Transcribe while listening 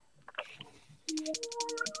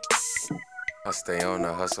I stay on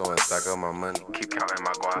the hustle and stack up my money. Keep counting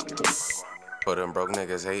my guap. For them broke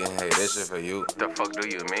niggas hating, hey, this shit for you. The fuck do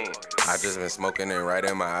you mean? I just been smoking and right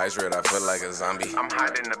in my eyes red, I feel like a zombie. I'm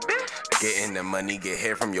hiding the bitch. Getting the money, get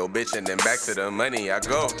hit from your bitch, and then back to the money I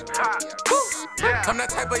go. Ha. Yeah. I'm that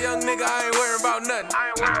type of young nigga, I ain't worried about nothing. I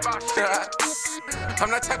ain't worried about shit.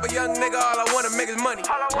 I'm that type of young nigga, all I wanna make is money.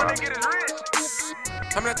 All I wanna get is rich.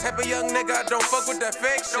 I'm that type of young nigga, I don't fuck with that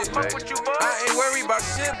fake Don't shit. fuck with you, boy. I ain't worried about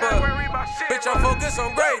shit, Ain't but worried about shit. bitch, I'm focused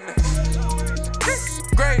on greatness.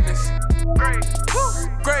 Greatness. Great.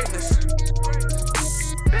 Greatness.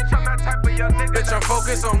 Bitch, I'm that type of young nigga. Bitch, I'm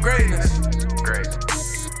focused on greatness. Great.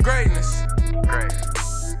 Greatness. Great.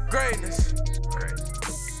 Greatness. Great.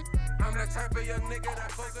 I'm that type of young nigga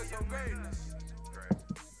that focus on greatness.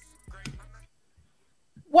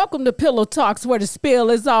 Welcome to Pillow Talks, where the spill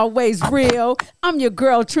is always real. I'm your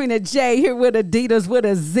girl, Trina J, here with Adidas with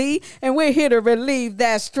a Z, and we're here to relieve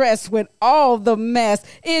that stress with all the mess.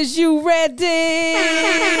 Is you ready?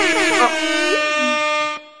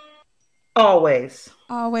 Always.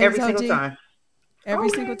 Always, Every OG. single time. Every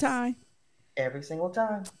Always. single time. Every single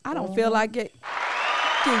time. I don't feel like it.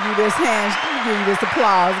 Give you this hand, give you this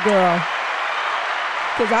applause, girl.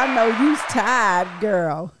 Because I know you's tired,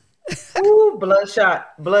 girl. Ooh, bloodshot.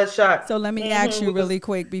 Bloodshot. So let me ask you really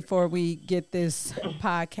quick before we get this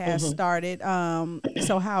podcast started.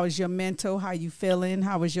 So how is your mental? How you feeling?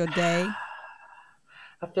 How was your day?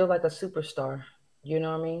 I feel like a superstar. You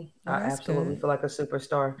know what I mean? Oh, I that's absolutely good. feel like a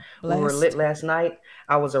superstar. We were Blessed. lit last night.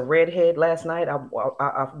 I was a redhead last night.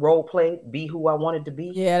 I role played, be who I wanted to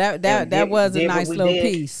be. Yeah, that was a did what nice we little did.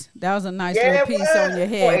 piece. That was a nice Yeah, little it piece was. on your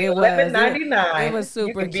For head. It was. $11.99. It was super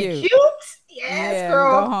You can be cute. cute. Yes, Yeah,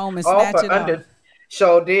 girl. go home and All snatch for it under. off.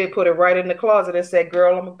 Sure did put it right in the closet and said,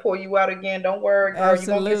 "Girl, I'm gonna pull you out again. Don't worry, girl. You're gonna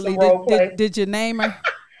get Absolutely. some role play." Did you name her?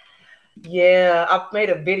 Yeah, I made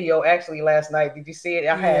a video actually last night. Did you see it?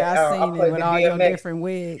 Yeah, I I seen it played with the all your DMX. different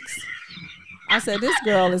wigs. I said, this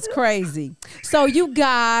girl is crazy. So you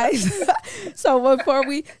guys,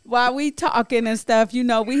 while we talking and stuff, you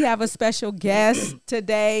know, we have a special guest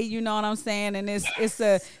today. You know what I'm saying? And it's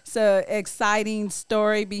a exciting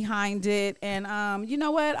story behind it. And you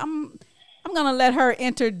know what? I'm gonna let her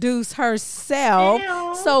introduce herself.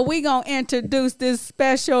 Ew. So we gonna introduce this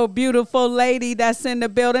special, beautiful lady that's in the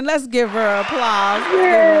building. Let's give her applause. Let's give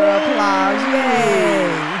her applause.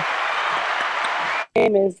 Yay!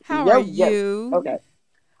 Name is How Yo are Yo. you? Okay.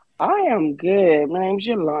 I am good. My name's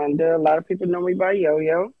Yolanda. A lot of people know me by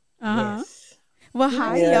YoYo. Uh-huh. Yes. Well,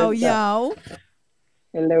 hi, Yes. YoYo.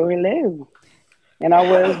 Hello, hello. And I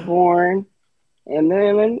was born in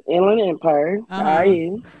the Inland Empire. Uh-huh. I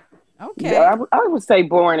am. Okay. I would say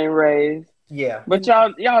born and raised. Yeah. But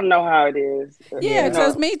y'all know how it is. Yeah, Yeah.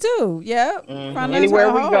 because me too. Yep. Mhm. From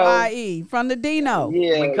Anywhere we go. IE, from the Dino.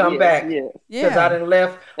 Yeah. We come yes, back. Yes. Because I Yeah. done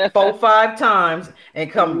left 4-5 times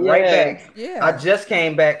and come right Yes. back. Yeah. I just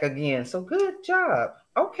came back again. So good job.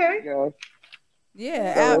 Okay. Yes.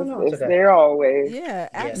 Yeah. So- ab- on It's today. there always. yeah. Yes.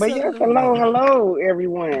 But Absolutely. yes, hello,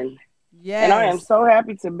 everyone. Yes. And I am so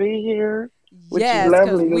happy to be here with yes, you because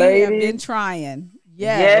lovely we have been ladies. trying.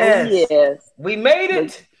 Yes. Oh, yes. We made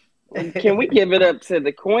it. Can we give it up to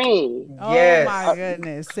the queen? Oh Yes. my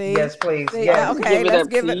goodness. See? Yes, please. See, Yes. okay, Give it let's up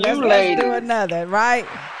give to it. you, Let's do ladies. another, right?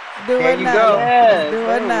 Do There you another. go. Yes. Do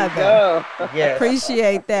there we another. go. Yes.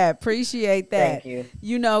 Appreciate that. Appreciate that. Thank you.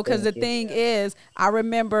 You know, because the Thank you. thing is, I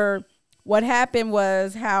remember what happened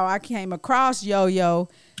was how I came across YoYo.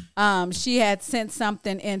 She had sent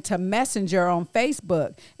something into Messenger on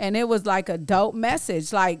Facebook, and it was like a dope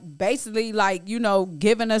message, like basically like, you know,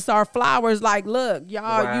 giving us our flowers, like, look,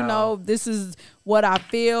 y'all, you Wow. know, this is what I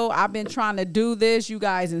feel. I've been trying to do this. You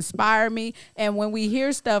guys inspire me. And when we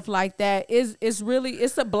hear stuff like that, it's really,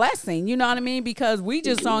 it's a blessing. You know what I mean? Because we're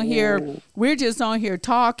just on here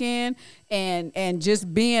talking and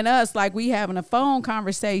just being us, like we having a phone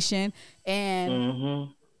conversation, and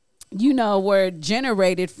Mm-hmm. you know, where it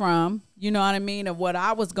generated from, you know what I mean, of what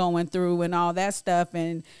I was going through and all that stuff.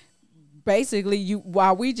 And basically, you,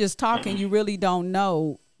 while we just talking, you really don't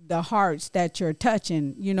know the hearts that you're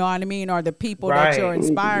touching, you know what I mean, or the people that you're Right.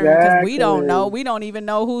 inspiring, because we don't know. Exactly. We don't even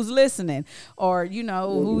know who's listening, or, you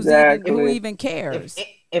know, who Exactly. even cares.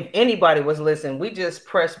 If anybody was listening, we just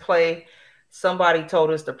press play. Somebody told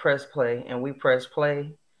us to press play, and we press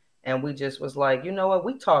play, and we just was like, you know what?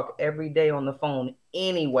 We talk every day on the phone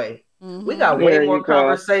anyway. We got way There more you go.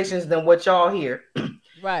 conversations than what y'all hear.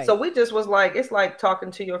 Right. So we just was like, it's like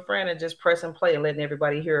talking to your friend and just pressing play and letting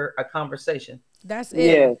everybody hear a conversation. That's it.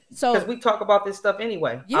 Yes. So Because we talk about this stuff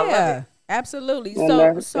anyway. I love yeah, it. Absolutely.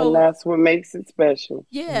 and So that's what makes it special.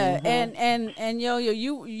 yeah, and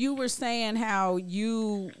Yo-Yo, you were saying how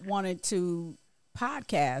you wanted to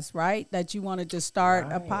podcast, right? That you wanted to start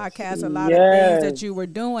a podcast. A lot of things that Yes. you were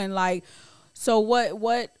doing, like, so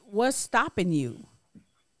what's stopping you?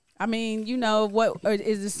 I mean, what or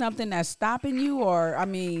is it something that's stopping you, or I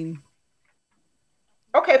mean,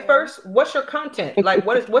 Okay, first, what's your content? Like,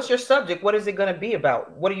 what's your subject? What is it going to be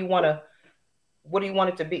about? What do you want it to You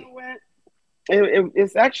know be? what?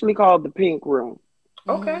 It's actually called the Pink Room.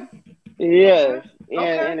 Okay. Yes,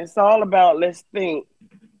 Okay. and Okay. it's all about let's think,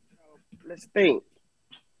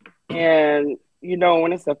 and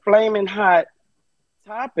when it's a flaming hot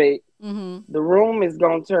topic, the room is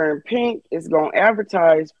gonna turn pink. It's gonna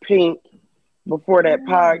advertise pink before that Mm.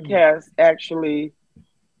 podcast actually,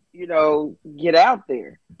 get out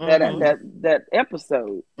there. That Mhm. that that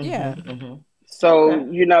episode. yeah, Mhm. Mhm. Okay. So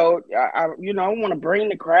I want to bring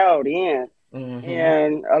the crowd in. Mhm.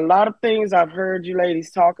 And a lot of things I've heard you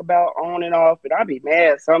ladies talk about on and off, and I be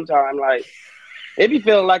mad sometimes. Like it be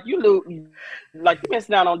feeling like like you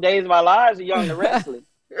missing out on days of our lives of young and restless.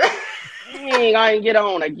 Dang, I ain't get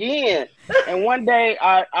on again. And one day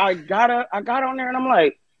I got on there and I'm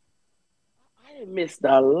like, I missed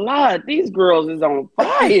a lot. These girls is on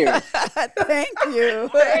fire. thank you.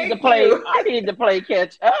 Thank you. I need to play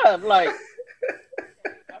catch up. Like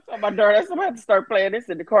I told my daughter, I'm about to start playing this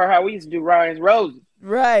in the car. How we used to do Ryan's Roses.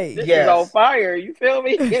 Right. This is on Yes. fire. You feel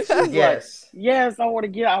me? And she's like, Yes. yes, I want to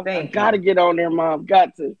get. I Thank got to you. get on there, Mom.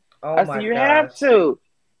 Got to. Oh I said, my you have gosh. to,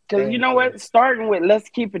 because you Thank know you. what? Starting with let's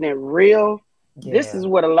keeping it real. This Yeah. is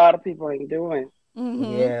what a lot of people ain't doing,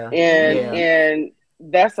 Yeah. and Yeah. and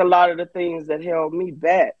that's a lot of the things that held me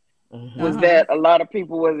back. Was Mhm. Uh-huh. that a lot of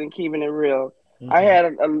people wasn't keeping it real. I Mhm. had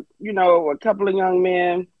a couple of young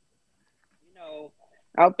men, you know,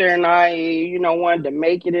 out there, and I, wanted to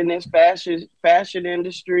make it in this fashion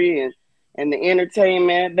industry and the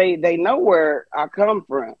entertainment. They know where I come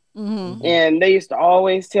from, Mhm. and they used to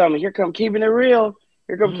always tell me, "Here come keeping it real.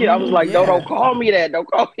 Here come kid." I was Mhm. like, "No, don't Yeah. call me that. Don't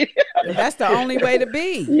call me that." That's the only way to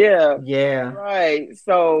be. Yeah, Yeah. right.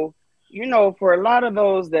 So, for a lot of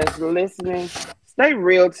those that's listening, stay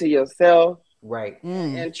real to yourself. Right.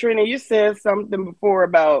 Mm. And Trina, you said something before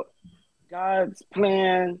about God's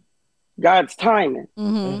plan, God's timing.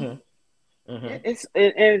 Mm-hmm. Mhm.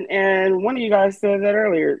 Mhm. And one of you guys said that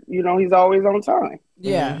earlier. He's always on time,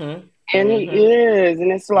 Yeah. Mhm. and he Mhm. is.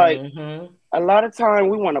 And it's like Mhm. a lot of time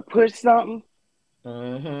we want to push something,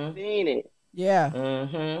 Mhm. seeing it. Yeah. The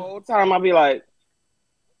Mhm. whole time I'll be like,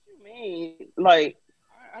 "What you mean? Like,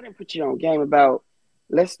 I didn't put you on game about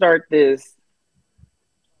let's start this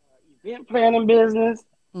event planning business."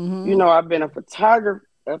 Mm-hmm. I've been a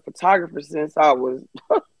photographer since I was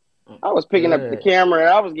picking up the Good. camera and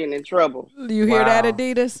I was getting in trouble. Do you hear that, Wow.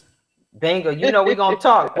 Adidas? Bingo. You know we gonna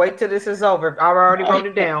talk. Wait till this is over. I already I, wrote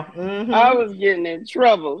it down. I Mhm. was getting in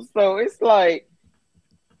trouble. So it's like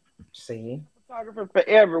See. photographer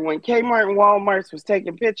forever. When Kmart and Walmart's was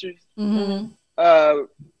taking pictures, Mm-hmm. Mhm. uh,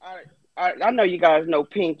 I know you guys know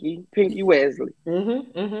Pinky Wesley,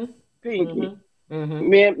 Mhm. Mhm. Pinky. Mhm.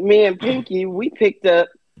 Mhm. Me and Pinky, we picked up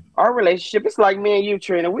our relationship. It's like me and you,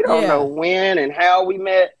 Trina. We don't know Yeah. when and how we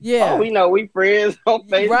met. All Yeah. we know, we friends on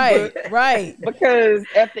Facebook. Right. Right. Because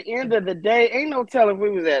at the end of the day, ain't no telling if we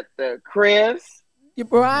was at the Chris,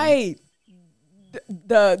 Right.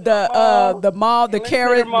 mall, The mall, the Inland Center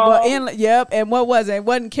carrot, well, Mall, yep. And what was it? It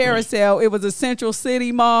wasn't Carousel. It was a Central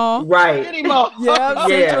City Mall. Right. City Mall. Yep, Central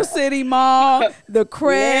Yeah. City Mall, the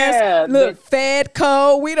Crest, Yeah, look,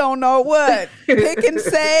 Fedco, we don't know what, Pick and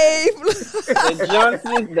Save,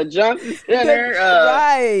 the Johnson Center,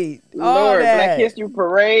 right, all Lord, Black that History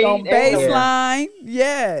Parade. on Ain't no, Yeah. Baseline,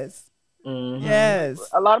 yes, Mhm. yes,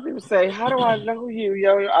 a lot of people say, "How do I know you,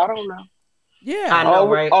 yo?" I don't know. I yeah, know,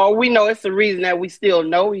 right? All we know is the reason that we still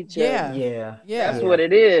know each other. yeah, Yeah. yeah, That's what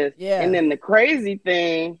it is. yeah. And then the crazy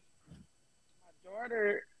thing, my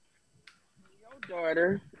daughter, your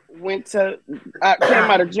daughter,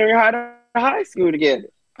 came out of junior high to high school together.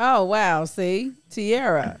 Oh wow, see,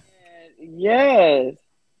 Tierra, Yes.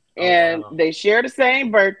 Oh And wow. they share the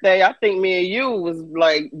same birthday. I think me and you was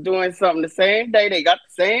like doing something the same day. They got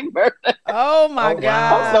the same birthday. oh my Oh I'm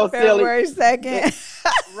God, wow. so silly. February 2nd,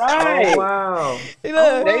 Oh Right. wow.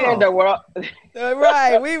 look, They end up with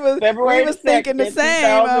right, we February was the thinking the 2nd,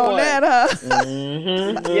 same on 2001. that, huh?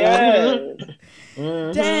 Mhm. Yes. Mhm.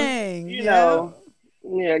 Mhm. Dang, You yeah. know,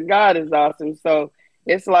 yeah, God is awesome. So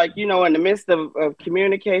it's like, in the midst of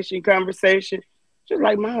communication, conversation, just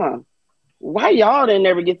like, Mom, why y'all didn't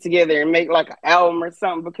ever get together and make like an album or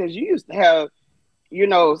something? Because you used to have,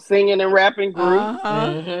 singing and rapping groups. Uh-huh.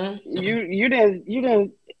 Mhm. You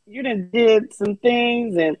didn't you done did some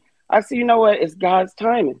things, and I see, you know what? It's God's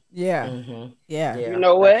timing. Yeah. Mhm. Yeah. Yeah, You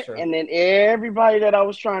know that's what? true. And then everybody that I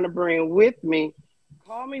was trying to bring with me,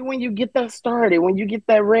 call me when you get that started, when you get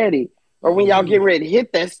that ready, or when y'all get ready to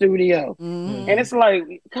hit that studio. Mm-hmm. And it's like,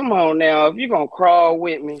 come on now, if you're gonna crawl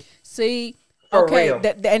with me, See, For okay, real.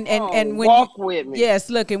 and when walk you, with me. yes,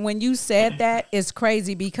 look, and when you said that, it's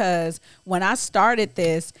crazy because when I started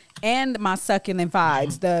this and my succulent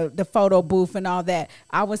vibes, the photo booth and all that,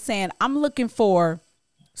 I was saying I'm looking for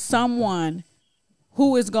someone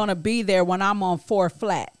who is gonna be there when I'm on 4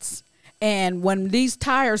 flats, and when these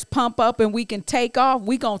tires pump up and we can take off,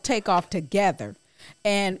 we gonna take off together.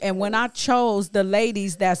 And when I chose the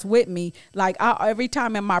ladies that's with me, like every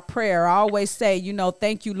time in my prayer, I always say, you know,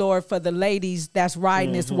 thank you, Lord, for the ladies that's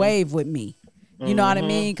riding this wave with me. You know what I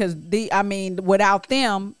mean? Because without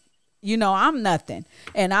them, you know, I'm nothing.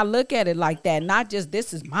 And I look at it like that, not just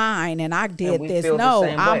this is mine and I did we this. feel the No,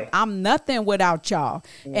 same way. I'm nothing without y'all.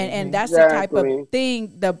 And that's the type Exactly. of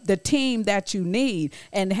thing, the team that you need.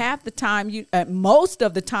 And half the time, most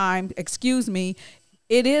of the time, excuse me,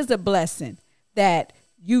 it is a blessing that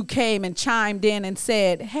you came and chimed in and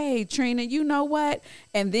said, hey, Trina, you know what?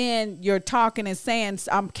 And then you're talking and saying,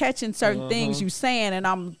 I'm catching certain things you saying, and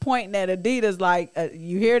I'm pointing at Adidas like,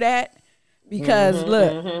 you hear that? Because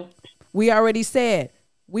look, we already said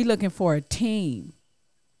we looking for a team.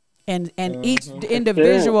 And each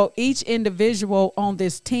individual on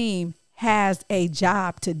this team has a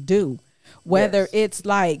job to do. Whether it's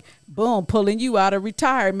like, boom, pulling you out of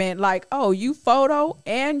retirement, like, oh, you photo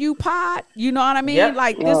and you pod, you know what I mean? Yep.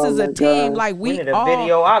 Like, this is a my team. God. Like, We we need a all,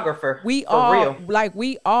 videographer. we for all, real. like,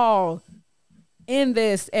 we all in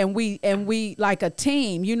this, and we like a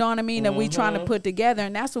team, you know what I mean? That we trying to put together.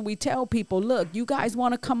 And that's what we tell people. Look, you guys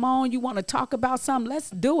want to come on, you want to talk about something, let's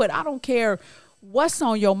do it. I don't care what's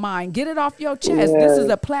on your mind. Get it off your chest. This is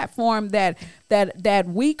a platform that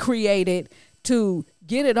we created to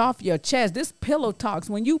get it off your chest. This pillow talks.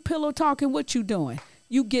 When you pillow talking, what you doing?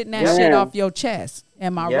 You getting that shit off your chest.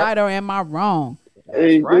 Am I right or am I wrong?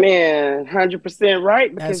 That's right. Man, 100%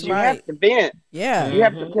 right, because That's you right. have to vent. Yeah. You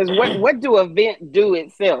have to, because what do a vent do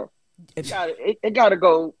itself? It gotta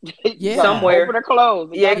go Somewhere. open or close.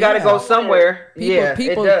 Yeah, it got to go somewhere.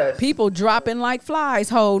 People, it does. people dropping like flies,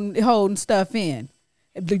 holding stuff in.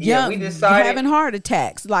 The Yeah, young we decided- having heart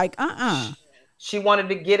attacks. Like, She wanted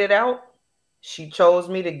to get it out. She chose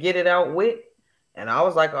me to get it out with. And I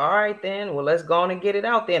was like, all right, then. Well, let's go on and get it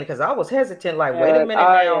out then. Because I was hesitant. Like, wait a minute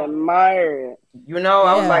I now. admire it. You know,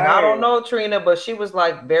 I was Yeah. like, I don't know, Trina. But she was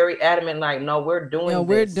like very adamant. Like, no, we're doing this.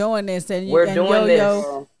 we're doing this, and We're and doing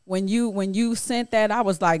YoYo, this. when you sent that, I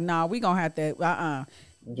was like, nah, we gonna have to,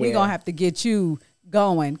 we Yeah. gonna have to get you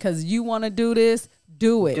going, because you want to do this.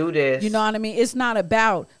 Do it. Do this. You know what I mean? It's not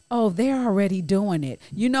about, oh, they're already doing it.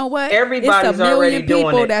 You know what? Everybody's it's a million already doing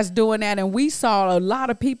people it. that's doing that, and we saw a lot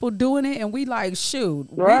of people doing it, and we like, shoot,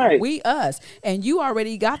 Right. we us. And you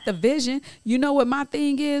already got the vision. You know what my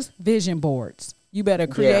thing is? Vision boards. You better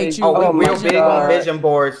create you. Oh, a we real vision big on board. vision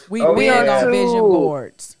boards. We oh, big yeah. on vision Too.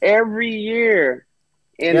 boards. Every year.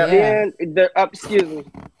 And Yeah. then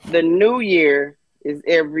the new year is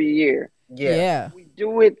every year. Yeah. We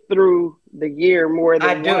do it through the year more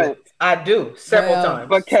than once. I do. Several Well, times.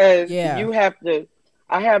 Because Yeah. you have to,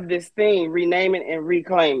 I have this thing, rename it and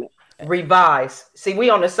reclaim it. Revise. See, we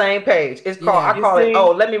on the same page. It's called. Yeah. I call You it. see?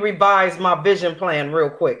 Oh, let me revise my vision plan real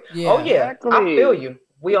quick. Yeah. Oh yeah, I Exactly. feel you.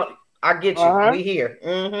 We on. I get you. Uh-huh. We here.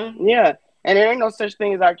 Mm-hmm. Yeah. And there ain't no such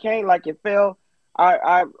thing as I can't, like it fell.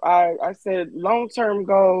 I said long-term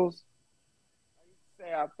goals. I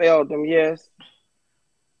say I failed them, yes.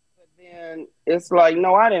 But then it's like,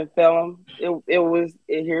 no, I didn't fail them.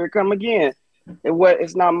 Here it come again.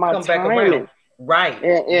 It's not my Come back timing. around. Right.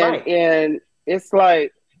 And right. and it's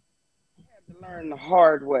like I had to learn the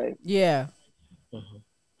hard way. Yeah. Gotta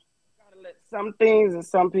let some things and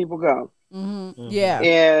some people go. Yeah.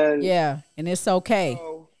 And Yeah. And it's okay.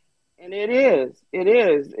 so- and it is.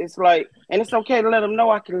 It's like, and it's okay to let them know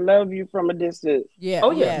I can love you from a distance. Yeah. Oh,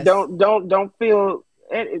 yeah. Yes. Don't feel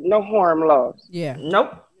no harm lost. Yeah.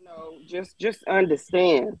 Nope. You know, just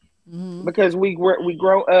understand, because we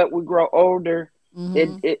grow up, we grow older.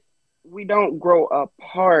 We don't grow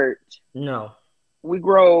apart. No. We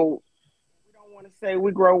grow. We don't want to say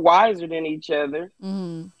we grow wiser than each other.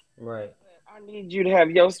 Right. I need you to have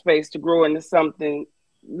your space to grow into something,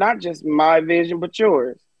 not just my vision, but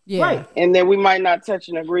yours. Yeah. Right. And then we might not touch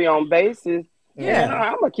and agree on basis. Yeah. And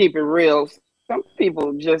I'm gonna keep it real. Some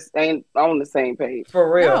people just ain't on the same page.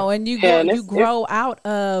 For real. No, and you Yeah, grow, and you grow out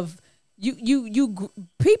of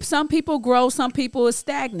some people grow, some people are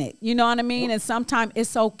stagnant. You know what I mean? And sometimes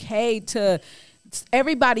it's okay to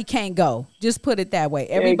everybody can't go. Just put it that way.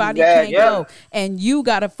 Everybody Exactly. can't go. And you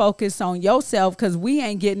got to focus on yourself because we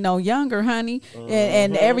ain't getting no younger, honey.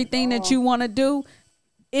 And everything that you want to do,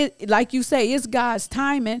 it like you say, it's God's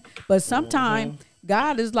timing. But sometimes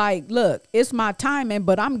God is like, look, it's my timing,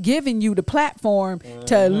 but I'm giving you the platform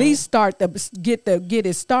to at least start get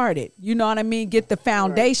it started. You know what I mean? Get the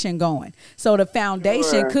foundation going. So the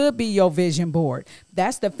foundation could be your vision board.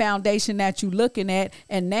 That's the foundation that you're looking at.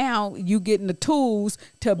 And now you getting the tools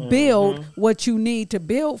to build what you need to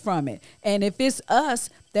build from it. And if it's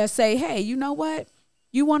us that say, hey, you know what?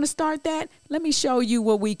 You want to start that? Let me show you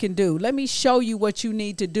what we can do. Let me show you what you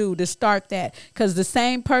need to do to start that. Because the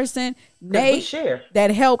same person, Nate,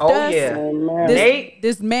 that helped us,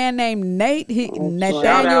 this man named Nate,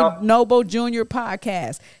 Nathaniel Noble Jr.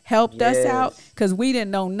 podcast, helped us out because we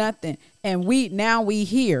didn't know nothing. And now we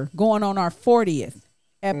here going on our 40th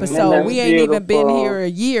episode. We ain't even been here a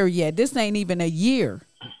year yet. This ain't even a year.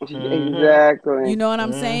 Exactly. You know what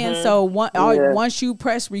I'm saying? So once you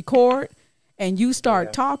press record, and you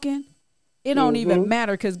start talking, it don't even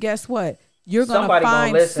matter because guess what? You're going to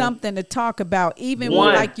find something to talk about. Even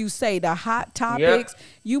when, like you say, the hot topics,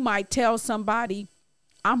 you might tell somebody,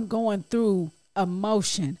 I'm going through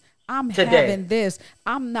emotion. I'm having this.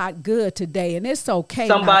 I'm not good today. And it's okay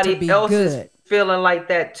not to be good. Feeling like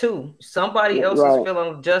that too. Somebody else is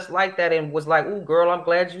feeling just like that and was like, "Ooh, girl, I'm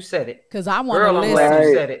glad you said it." Because I want to listen. Glad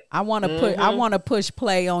you said it. I want to put. I want to push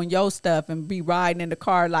play on your stuff and be riding in the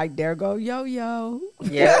car like, "There go YoYo."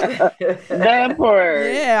 Yeah, that part.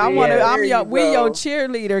 Yeah, we your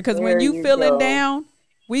cheerleader. Because when you feeling down,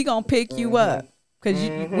 we gonna pick you up. Because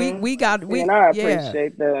we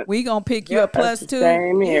appreciate that. We gonna pick you up. Plus two.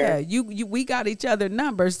 Same here. Yeah, we got each other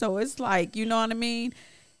numbers, so it's like, you know what I mean.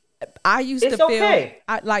 I used to feel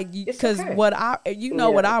because what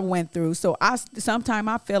I went through. So sometimes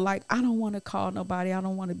I feel like I don't want to call nobody. I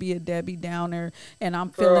don't want to be a Debbie Downer, and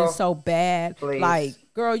I'm feeling so bad. Please. Like,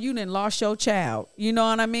 girl, you done lost your child. You know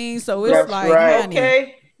what I mean? So it's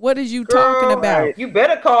honey, what is you talking about? You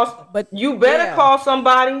better call. But you better call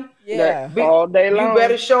somebody. Yeah, all day long. You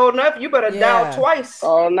better show enough. You better dial twice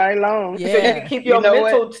all night long. Yeah. So you can keep your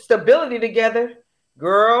mental stability together.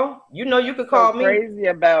 Girl, you know you could call me. Crazy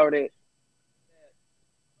about it.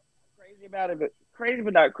 But crazy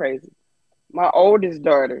but not crazy. My oldest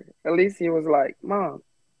daughter, Alicia, was like, Mom,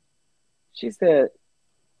 she said,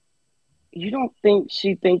 you don't think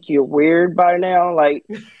she think you're weird by now? Like,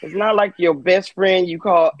 it's not like your best friend you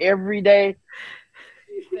call every day.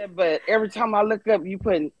 She said, but every time I look up, you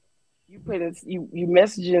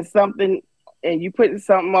messaging something and you putting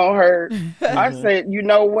something on her. I said, you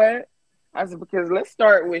know what? I said, because let's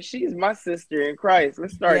start with, she's my sister in Christ.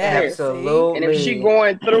 Let's start there. Absolutely. And if she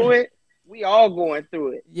going through it, we all going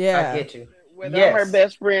through it. Yeah. I get you. Whether I'm her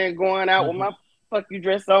best friend going out with my fuck you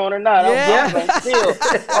dress on or not, I'm going to still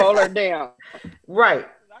hold her down. Right.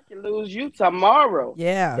 I can lose you tomorrow.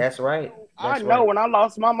 Yeah. That's right. I know when I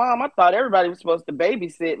lost my mom, I thought everybody was supposed to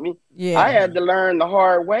babysit me. Yeah. I had to learn the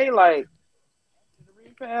hard way, like, the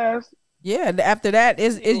repass. Yeah. After that,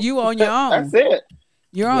 is you on your own. That's it.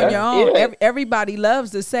 You're on your own. Everybody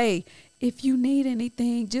loves to say, if you need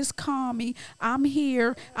anything, just call me. I'm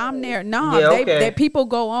here. I'm there. No, they people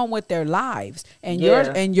go on with their lives, and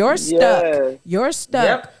you're stuck. You're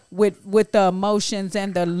stuck with the emotions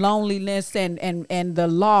and the loneliness and the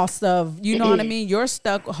loss of, you know what I mean. You're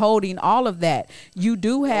stuck holding all of that. You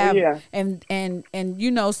do have and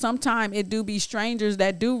you know, sometimes it do be strangers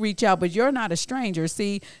that do reach out, but you're not a stranger.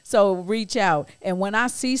 See, so reach out, and when I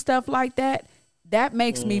see stuff like that. That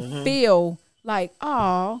makes me feel like,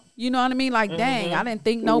 oh, you know what I mean? Like, dang, I didn't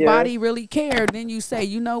think nobody really cared. Then you say,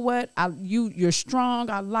 you know what? You're strong.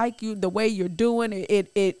 I like you the way you're doing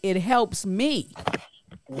it. It helps me.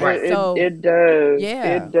 Right. It does.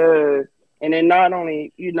 Yeah. It does. And it not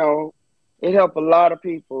only, you know, it helped a lot of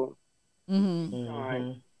people.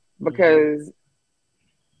 Because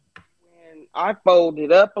when I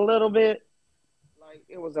folded up a little bit, like,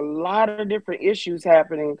 it was a lot of different issues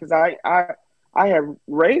happening because I have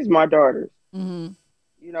raised my daughters. You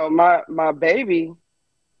know, my baby,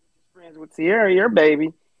 friends with Sierra, your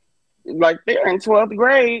baby, like, they're in 12th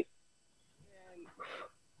grade. And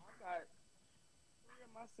I got 3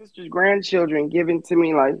 of my sister's grandchildren given to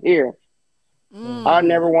me, like, here. I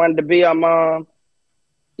never wanted to be a mom.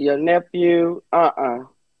 Your nephew,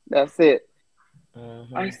 that's it.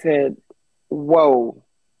 I said, whoa,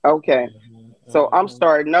 okay. So I'm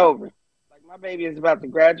starting over. Like, my baby is about to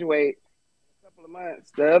graduate months.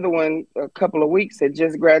 The other one, a couple of weeks, had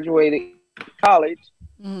just graduated college.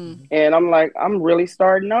 And I'm like, I'm really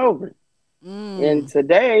starting over. And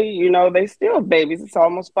today, you know, they still babies. It's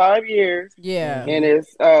almost 5 years. Yeah. And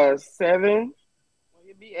it's 7,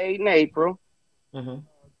 it'll be 8 in April, 10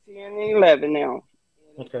 and 11 now.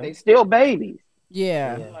 Okay. They still babies.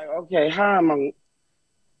 Yeah. I'm like, okay, how am I? What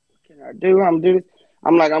can I do? I'm do this.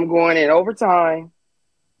 I'm like, I'm going in overtime.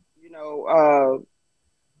 You know,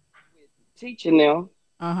 teaching them.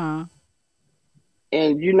 Uh-huh.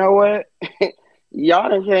 And you know what? Y'all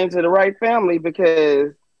done came to the right family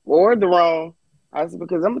because, or the wrong. I said,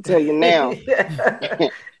 because I'm gonna tell you now,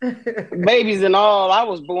 babies and all, I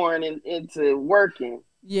was born into working.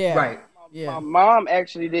 Yeah. Right. Yeah. My mom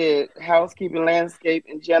actually did housekeeping, landscape,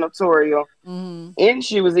 and janitorial, and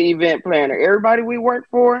she was an event planner. Everybody we worked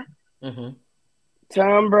for,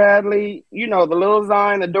 Tom Bradley, you know, the little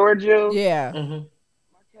Zion, the door Jill. Yeah. My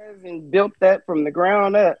cousin built that from the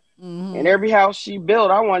ground up. And every house she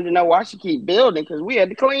built, I wanted to know why she keep building because we had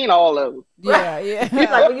to clean all of them. Yeah, yeah. He's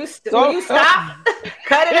like, will you stop?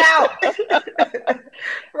 Cut it out.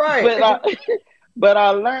 Right. But I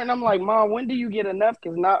learned, I'm like, Mom, when do you get enough?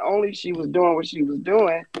 Because not only she was doing what she was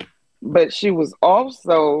doing, but she was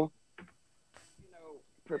also, you know,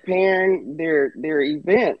 preparing their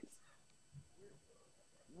events.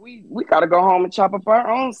 We got to go home and chop up our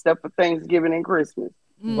own stuff for Thanksgiving and Christmas.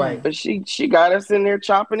 Right. But she got us in there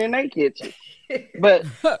chopping in their kitchen. But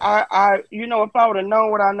I you know, if I would have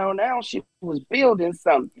known what I know now, she was building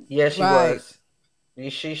something. Yes, she was.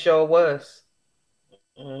 She sure was.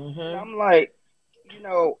 I'm like, you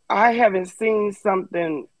know, I haven't seen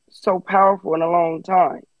something so powerful in a long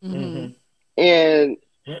time. And you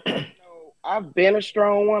know, I've been a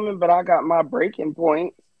strong woman, but I got my breaking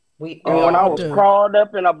points. And when I was crawled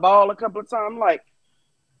up in a ball a couple of times, like,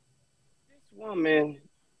 this woman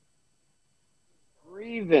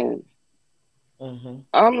grieving.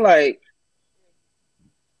 I'm like,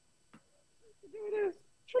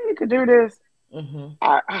 Trina could do this.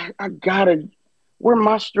 I gotta. Where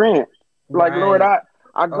my strength? Like, Lord,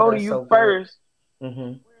 I go to you first.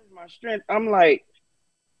 Where's my strength? I'm like,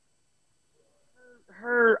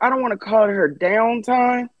 her. I don't want to call it her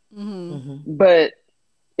downtime, but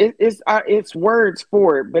it's words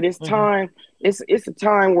for it. But it's time. It's a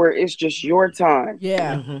time where it's just your time.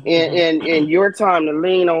 Yeah. And your time to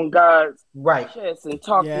lean on God's right chest and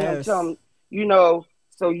talk to him, tell him, you know,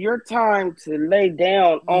 so your time to lay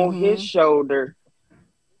down on his shoulder.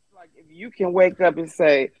 Like, if you can wake up and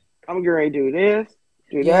say, I'm going to do this,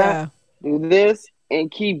 do that, do this,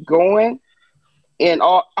 and keep going. And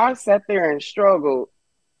I sat there and struggled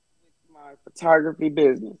with my photography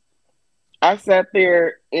business. I sat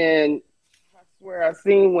there and I swear I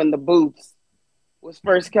seen when the booths was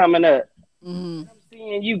first coming up. I'm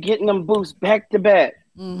seeing you getting them booths back to back.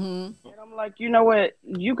 And I'm like, you know what?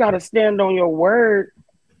 You got to stand on your word.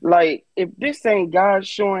 Like, if this ain't God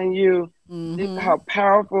showing you how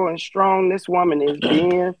powerful and strong this woman is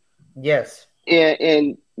being. Yes.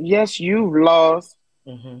 And yes, you've lost,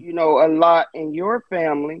 you know, a lot in your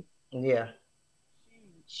family. Yeah.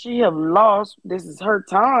 She have lost. This is her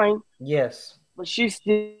time. Yes. But she's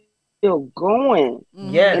still going.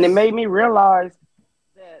 Yes. And it made me realize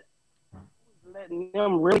that letting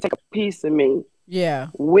them really take a piece of me. Yeah.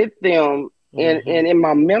 With them. And in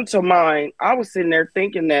my mental mind, I was sitting there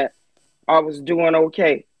thinking that I was doing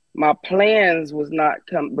okay. My plans was not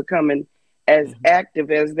becoming as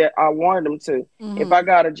active as that I wanted them to. If I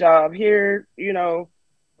got a job here, you know,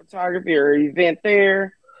 photography or event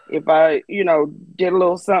there, if I, you know, did a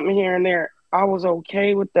little something here and there, I was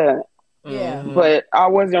okay with that. Yeah. But I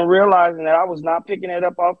wasn't realizing that I was not picking it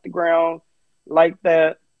up off the ground like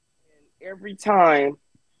that. And every time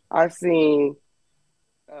I seen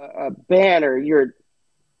a banner, a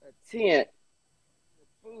tent,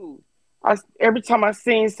 food, every time I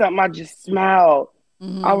seen something, I just smiled.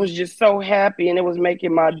 I was just so happy, and it was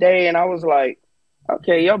making my day. And I was like,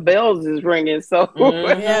 okay, your bells is ringing. So,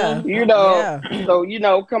 you know, so, you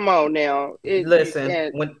know, come on now.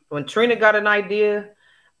 Listen, when Trina got an idea,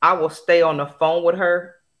 I will stay on the phone with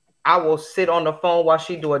her. I will sit on the phone while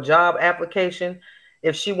she do a job application.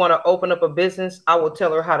 If she want to open up a business, I will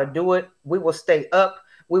tell her how to do it. We will stay up.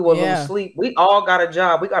 We will lose sleep. We all got a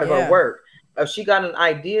job. We got to go to work. If she got an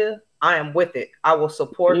idea, I am with it. I will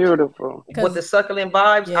support. Beautiful. With the Succulent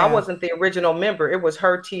Vibes, I wasn't the original member. It was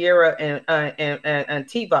her, Tierra, and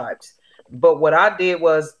T Vibes. But what I did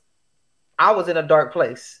was, I was in a dark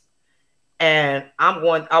place, and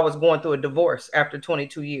I was going through a divorce after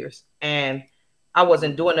 22 years, and I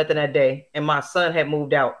wasn't doing nothing that day. And my son had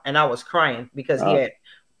moved out, and I was crying because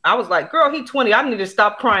I was like, girl, he 20. I need to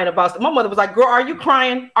stop crying about stuff. My mother was like, girl, are you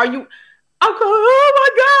crying? I'm going, oh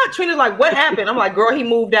my God. Trina's like, what happened? I'm like, girl, he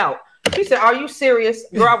moved out. She said, "Are you serious?"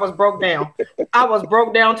 Girl, I was broke down. I was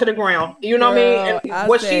broke down to the ground. You know what I mean? And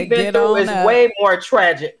what she been through is way more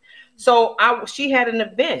tragic. So she had an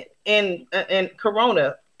event in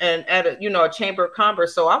Corona and at a Chamber of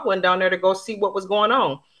Commerce. So I went down there to go see what was going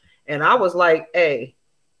on, and I was like, "Hey,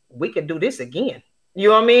 we could do this again." You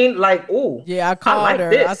know what I mean? Like, ooh. Yeah, I called her.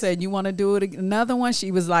 This. I said, "You want to do it another one?"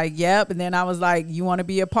 She was like, "Yep." And then I was like, "You want to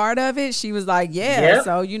be a part of it?" She was like, "Yeah." Yep.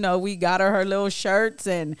 So we got her little shirts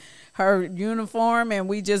and her uniform, and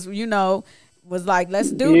we just was like,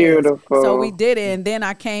 let's do this. So we did it, and then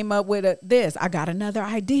I came up with this. I got another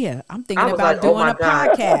idea. I'm thinking about doing a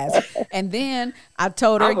podcast. And then I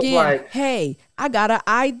told her again, hey, I got an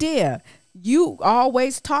idea. You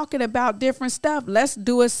always talking about different stuff. Let's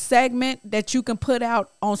do a segment that you can put out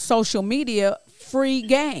on social media, free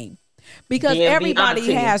game. Because DMV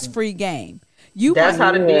everybody has free game. You might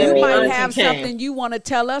have something you want to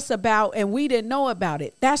tell us about and we didn't know about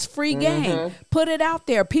it. That's free game. Put it out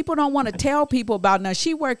there. People don't want to tell people about it. Now,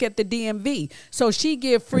 she work at the DMV, so she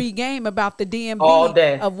give free game about the DMV all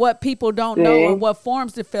day of what people don't know and what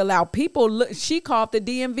forms to fill out. She called the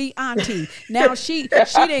DMV auntie. Now she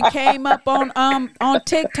done came up on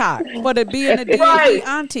TikTok for being a DMV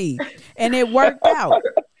auntie, and it worked out.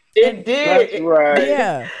 It did. That's right.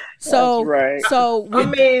 Yeah. So,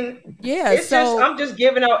 I'm just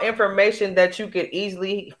giving out information that you could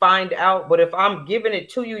easily find out. But if I'm giving it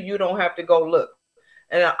to you, you don't have to go look.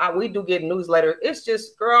 And we do get newsletters. It's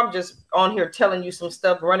just, girl, I'm just on here telling you some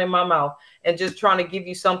stuff, running my mouth, and just trying to give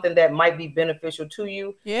you something that might be beneficial to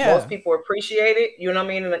you. Yeah. Most people appreciate it. You know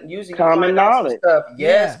what I mean? And usually common knowledge stuff.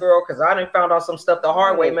 Yes, girl, because I done found out some stuff the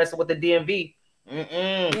hard way messing with the DMV. That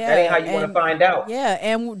ain't how you want to find out. Yeah,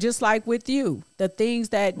 and just like with you, the things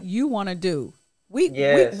that you want to do, we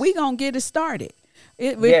gonna get it started.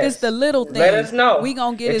 If it's the little things, let us know. We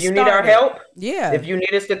gonna get if it started. If you need our help, if you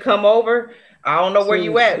need us to come over, I don't know where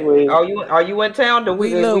you at. Are you in town? Do we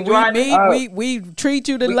treat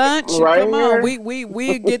you to lunch. Come on, we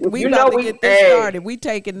about to get this started. We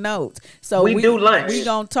taking notes, so we do lunch. We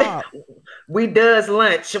gonna talk. We does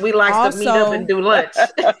lunch. We like to meet up and do lunch.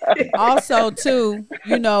 Also, too,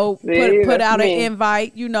 put out an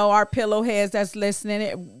invite. Our pillow heads that's listening.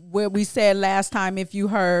 Where we said last time, if you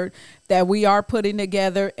heard that we are putting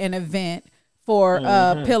together an event for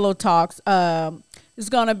Pillow Talks. It's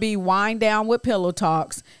gonna be Wind Down with Pillow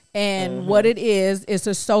Talks, and what it is, it's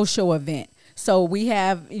a social event. So we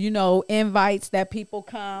have invites that people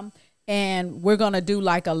come, and we're gonna do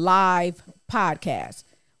like a live podcast.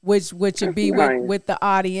 Which would be with the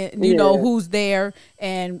audience, who's there,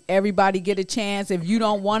 and everybody get a chance. If you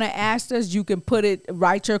don't want to ask us, you can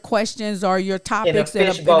write your questions or your topics in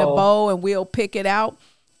a bowl, and we'll pick it out.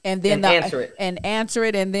 And then answer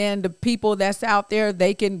it. And then the people that's out there,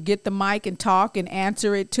 they can get the mic and talk and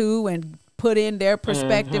answer it too, and put in their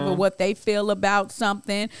perspective of what they feel about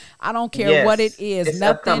something. I don't care what it is.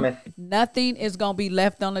 Nothing is going to be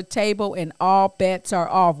left on the table, and all bets are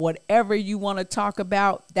off. Whatever you want to talk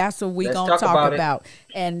about, that's what we're going to talk about.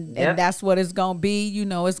 And that's what it's going to be.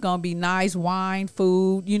 It's going to be nice wine,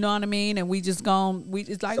 food, you know what I mean? And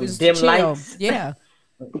it's like it's dim chill. Lights. Yeah.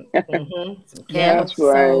 That's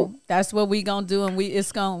right. So that's what we gonna do, and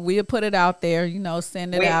we'll put it out there.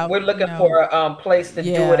 Send it out. We're looking for a place to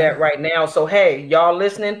do it at right now. So hey, y'all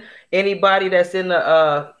listening? Anybody that's in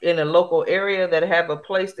the local area that have a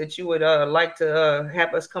place that you would like to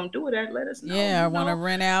have us come do it at, let us know. Yeah, I want to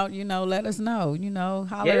rent out. Let us know.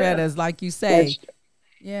 Holler at us, like you say.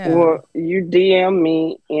 Yeah. Well, you DM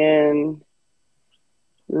me, and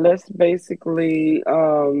let's basically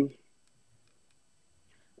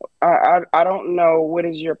I don't know, what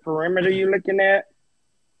is your perimeter you're looking at?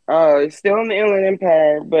 It's still in the Inland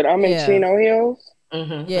Empire, but I'm in Chino Hills.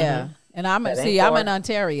 And I'm in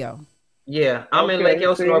Ontario. Yeah, I'm in Lake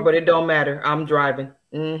Elsinore, but it don't matter. I'm driving.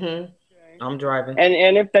 I'm driving.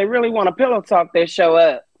 And if they really want a pillow talk, they show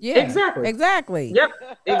up. Yeah, exactly. Yep,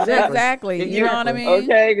 exactly. You know what I mean?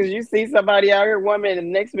 Okay, because you see somebody out here 1 minute, the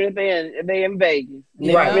next minute they in Vegas,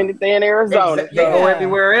 next minute they in Arizona. They go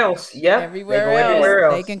everywhere else. Yep, everywhere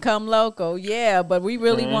else. They can come local. Yeah, but we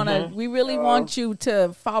really want you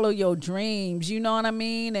to follow your dreams. You know what I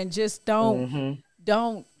mean? And just don't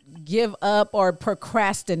give up or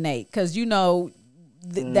procrastinate, because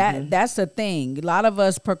that's a thing. A lot of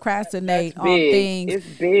us procrastinate on things. It's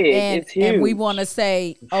big. It's huge. And we want to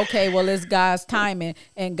say, okay, well, it's God's timing,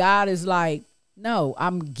 and God is like, no,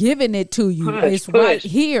 I'm giving it to you. It's right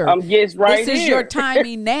here. This is your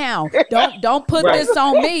timing now. Don't put this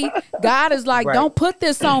on me. God is like, don't put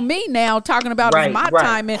this on me now. Talking about it's my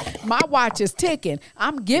timing. My watch is ticking.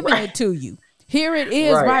 I'm giving it to you. Here it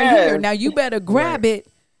is right here. Now you better grab it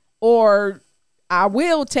or I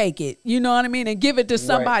will take it, you know what I mean, and give it to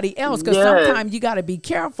somebody else. Because sometimes you got to be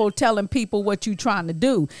careful telling people what you're trying to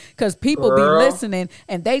do, because people be listening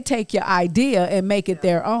and they take your idea and make it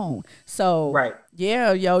their own. So,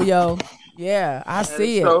 yeah, yo. Yeah, I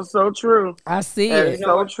see it. So true. I see that it. Is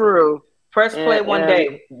so true. Press play one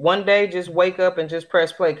day. One day, just wake up and just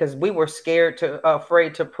press play, because we were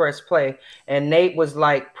afraid to press play. And Nate was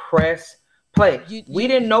like, press play. We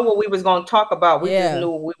didn't know what we was going to talk about. We just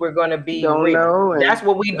knew we were going to be real. That's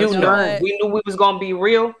what we do know. We knew we was going to be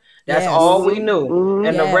real. That's all we knew.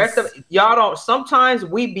 And the rest of y'all don't. Sometimes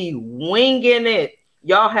we be winging it.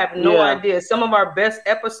 Y'all have no idea. Some of our best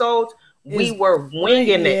episodes, we were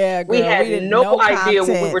winging it. Yeah, girl, we had no idea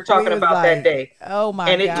what we were talking about that day. Oh my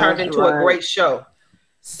God. And it turned into a great show.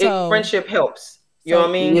 So, friendship helps. You know what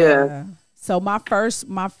I mean? Yeah. So my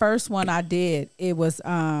first one I did, it was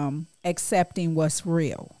accepting what's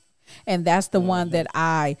real. And that's the one that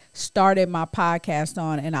I started my podcast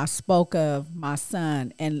on, and I spoke of my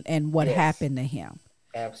son and what happened to him.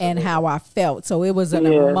 Absolutely. And how I felt. So it was an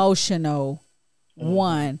emotional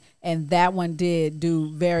one, and that one did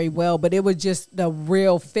do very well, but it was just the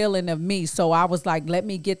real feeling of me. So I was like, let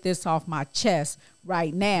me get this off my chest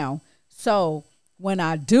right now. So when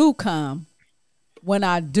I do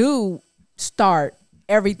start,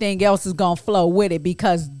 everything else is going to flow with it,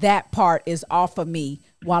 because that part is off of me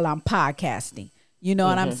while I'm podcasting. You know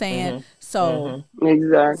what I'm saying? So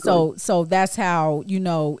exactly. So that's how, you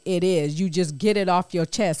know, it is. You just get it off your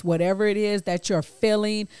chest, whatever it is that you're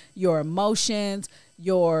feeling, your emotions,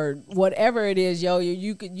 your whatever it is,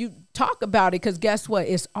 you talk about it, because guess what?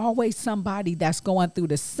 It's always somebody that's going through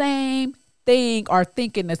the same thing or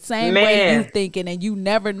thinking the same way you thinking, and you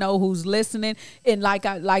never know who's listening. And like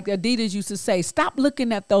Adidas used to say, stop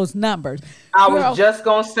looking at those numbers. I was just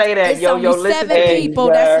gonna say that. It's only listen, 7 people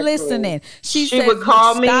that's listening. She said, would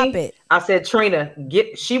call me. Stop it. I said, Trina,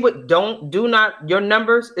 do not. Your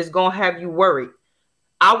numbers is gonna have you worried.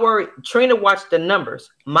 I worry. Trina watched the numbers.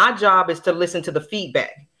 My job is to listen to the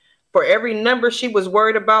feedback. For every number she was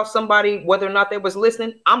worried about somebody, whether or not they was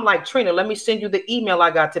listening, I'm like, Trina, let me send you the email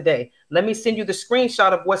I got today. Let me send you the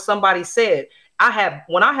screenshot of what somebody said.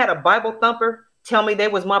 When I had a Bible thumper tell me they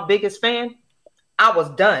was my biggest fan, I was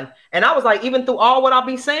done. And I was like, even through all what I'll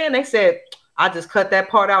be saying, they said, I just cut that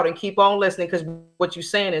part out and keep on listening, because what you're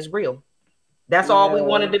saying is real. That's all we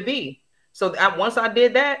wanted to be. So once I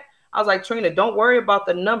did that, I was like, Trina, don't worry about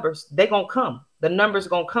the numbers. They're going to come. The numbers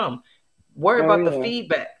going to come. Worry about the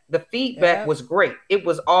feedback. The feedback was great. It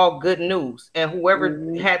was all good news. And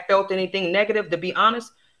whoever had felt anything negative, to be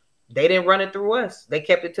honest, they didn't run it through us. They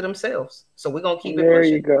kept it to themselves. So we're going to keep it pushing. There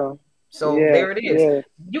you go. So there it is. Yeah.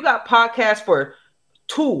 You got podcasts for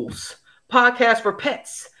tools, podcasts for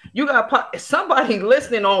pets. You got somebody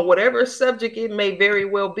listening on whatever subject it may very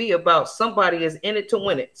well be about. Somebody is in it to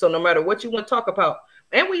win it. So no matter what you want to talk about,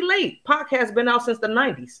 and we late. Podcast been out since the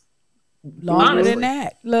 90s. Longer than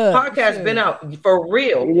that. Look, podcast been out for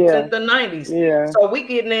real since the 90s. Yeah. So we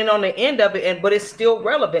getting in on the end of it, but it's still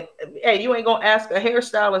relevant. Hey, you ain't gonna ask a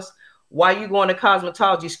hairstylist why you going to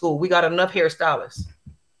cosmetology school. We got enough hairstylists.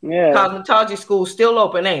 Yeah. Cosmetology school still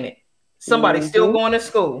open, ain't it? Somebody's still going to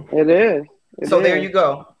school. It is. There you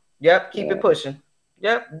go. Yep. Keep it pushing.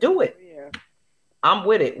 Yep. Do it. Yeah. I'm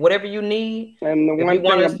with it. Whatever you need. And the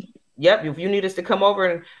one thing. If you need us to come over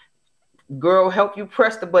and girl, help you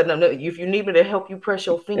press the button. If you need me to help you press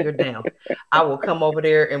your finger down, I will come over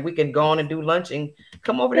there and we can go on and do lunch and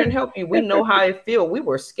come over there and help you. We know how it feels. We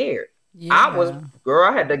were scared. Yeah.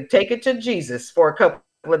 I had to take it to Jesus for a couple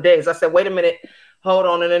of days. I said, wait a minute, hold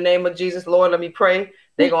on, in the name of Jesus, Lord, let me pray.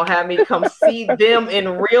 They're going to have me come see them in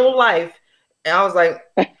real life. And I was like,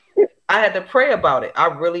 I had to pray about it. I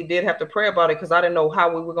really did have to pray about it, because I didn't know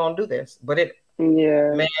how we were going to do this. But it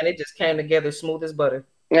just came together smooth as butter.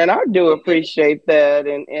 And I do appreciate that.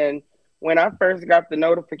 And when I first got the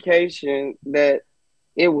notification that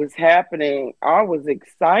it was happening, I was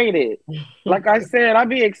excited. Like I said, I'd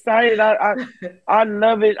be excited. I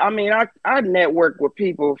love it. I mean, I network with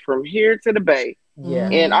people from here to the Bay. Yeah.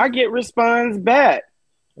 And I get response back,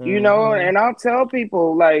 you know, and I'll tell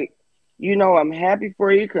people, like, you know, I'm happy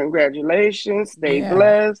for you. Congratulations. Stay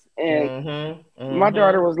blessed. And my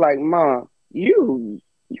daughter was like, Mom, you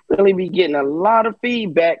really be getting a lot of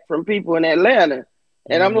feedback from people in Atlanta.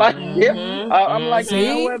 And I'm like, I'm like, you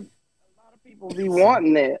know what? A lot of people be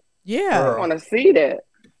wanting that. Yeah. I want to see that.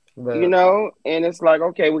 You know, and it's like,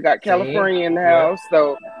 okay, we got California in the house.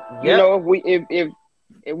 So, you know,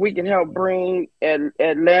 if we can help bring an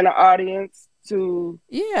Atlanta audience to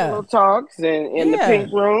little talks and in the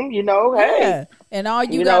pink room, you know, hey. And all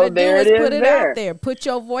you You got know, to do there is it put is it there. out there. Put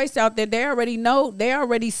your voice out there. They already know. They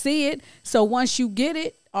already see it. So once you get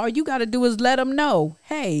it, all you got to do is let them know,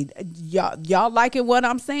 hey, y'all liking what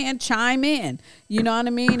I'm saying? Chime in. You know what I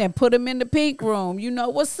mean? And put them in the pink room. You know,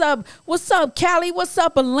 what's up? What's up, Cali? What's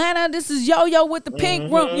up, Atlanta? This is YoYo with the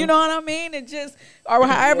pink room. You know what I mean? And just, or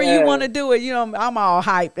however you want to do it. You know, I'm all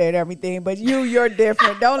hyped and everything, but you're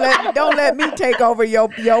different. Don't let me take over your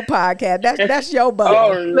podcast. That's your boat.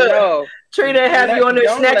 Oh no. Trina have you on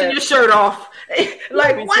there snatching your shirt off.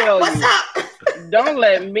 Like, what's up? Don't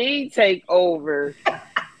let me take over your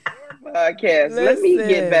podcast. Listen.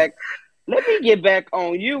 Let me get back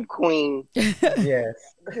on you, Queen. Yes.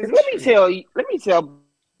 Let me tell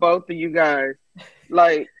both of you guys,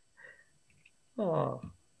 like,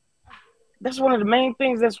 that's one of the main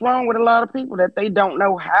things that's wrong with a lot of people, that they don't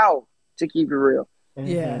know how to keep it real.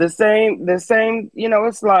 Yeah. The same, you know,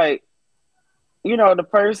 it's like, you know, the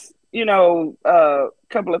first, you know,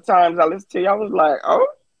 couple of times I listened to you, I was like, oh.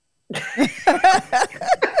 I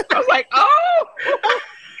was like, oh.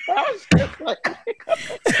 I was just like,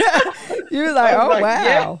 you was like, oh, like,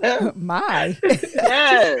 wow. yeah. My.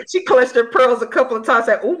 Yes. She clutched her pearls a couple of times,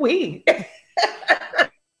 like, ooh wee.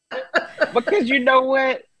 Because you know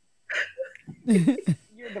what? You're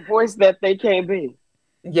the voice that they can't be.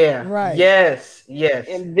 Yeah. Right. Yes.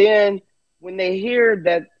 And then when they hear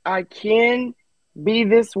that I can be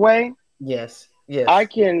this way, yes. I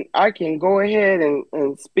can go ahead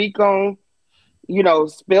and speak on, you know,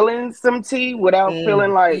 spilling some tea without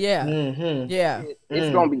feeling like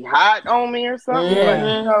it's gonna be hot on me or something. But,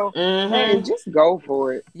 you know, hey, just go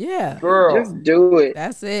for it. Yeah. Girl. Just do it.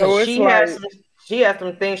 That's it. So it's she had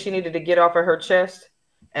some things she needed to get off of her chest,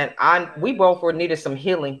 and we both needed some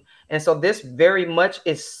healing. And so this very much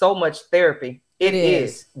is so much therapy. It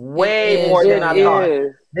is way more than I thought.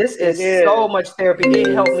 This is so much therapy. It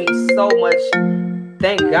helped me so much.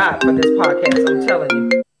 Thank God for this podcast. I'm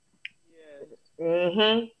telling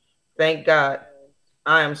you. Thank God.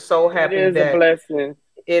 I am so happy it is that a blessing.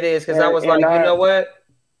 It is, because I was like, you know what?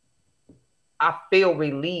 I feel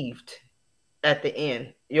relieved at the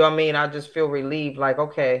end. You know what I mean? I just feel relieved, like,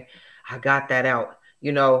 okay, I got that out.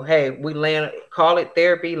 You know, hey, we call it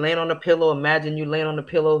therapy, laying on the pillow. Imagine you laying on the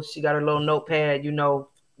pillow. She got her little notepad, you know,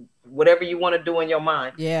 whatever you want to do in your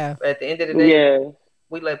mind. Yeah. But at the end of the day,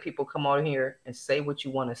 we let people come on here and say what you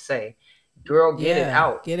want to say. Girl, get it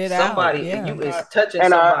out. Get it somebody, out. you is touching and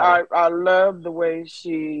somebody. I love the way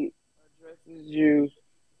she addresses you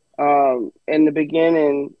in the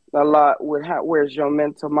beginning a lot with where's your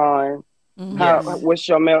mental mind? What's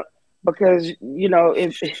your mental? Because, you know,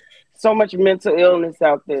 it's so much mental illness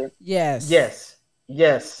out there. Yes.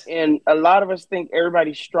 And a lot of us think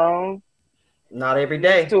everybody's strong. Not every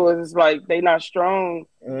day. To us, it's like they not strong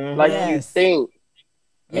like you think.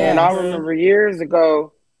 And I remember years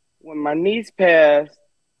ago when my niece passed,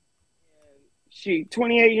 she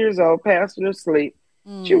 28 years old, passed in her sleep.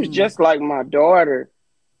 She was just like my daughter.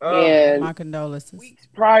 And my condolences. Weeks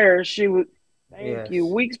prior, she was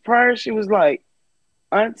Weeks prior, she was like,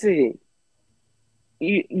 Auntie,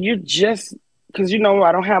 you just, because, you know,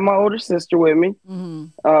 I don't have my older sister with me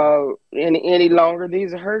any longer.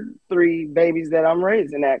 These are her 3 babies that I'm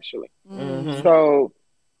raising, actually. So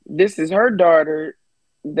this is her daughter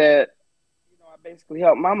that, you know, I basically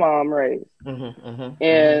helped my mom raise.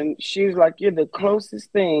 And she was like, you're the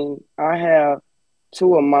closest thing I have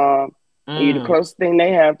to a mom. And you're the closest thing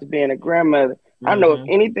they have to being a grandmother. I know if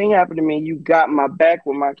anything happened to me, you got my back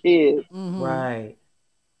with my kids. Right.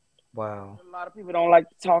 Wow. A lot of people don't like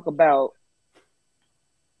to talk about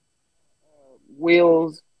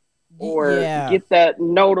wills or get that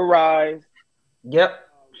notarized. Yep.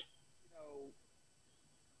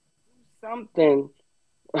 Something,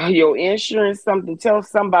 your insurance, something. Tell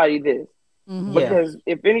somebody this, because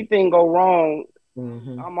if anything go wrong,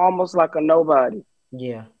 I'm almost like a nobody.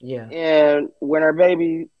 Yeah. And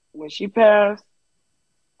when she passed,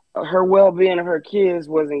 her well-being of her kids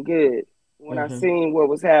wasn't good. When I seen what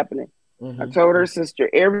was happening, I told her sister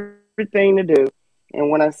everything to do, and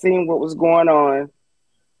when I seen what was going on,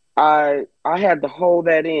 I had to hold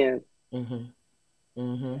that in.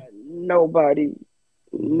 Nobody,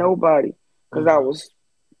 because I was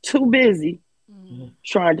too busy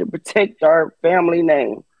trying to protect our family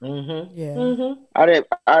name. I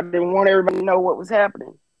didn't want everybody to know what was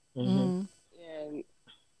happening. And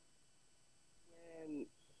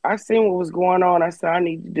I seen what was going on. I said, I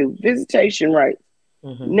need to do visitation rights.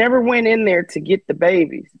 Never went in there to get the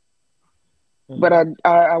babies, but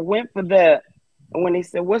I went for that. And when they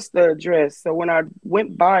said, what's the address? So when I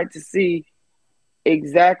went by to see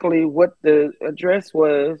exactly what the address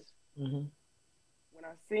was, when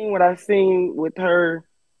I seen what I seen with her,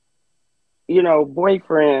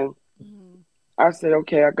 boyfriend, Mhm. I said,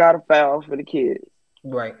 okay, I got to file for the kids.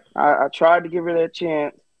 Right. I tried to give her that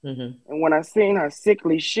chance. Mm-hmm. And when I seen how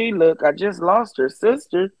sickly she looked, I just lost her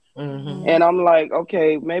sister. Mm-hmm. And I'm like,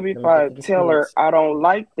 okay, maybe if Let me get I to the tell her kids. I don't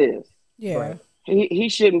like this, Yeah. Right. he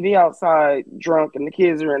shouldn't be outside drunk and the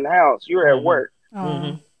kids are in the house. You're at Mm-hmm. work.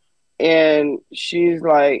 Oh. And she's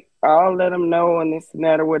like, I'll let him know and this and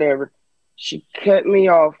that or whatever. She cut me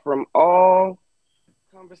off from all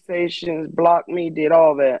conversations, blocked me, did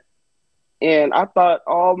all that. And I thought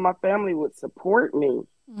all my family would support me.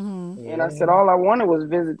 Mhm. And I Yeah. said, all I wanted was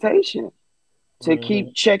visitation to Mm-hmm.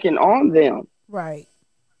 keep checking on them. Right.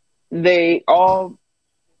 They all,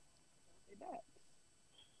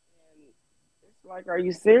 it's like, are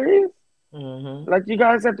you serious? Mm-hmm. Like, you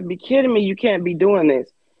guys have to be kidding me. You can't be doing this.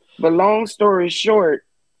 But long story short,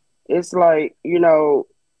 it's like,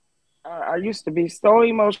 I used to be so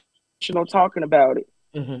emotional talking about it,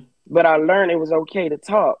 Mm-hmm. but I learned it was okay to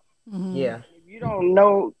talk. Mhm. Yeah. If you don't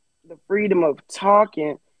know the freedom of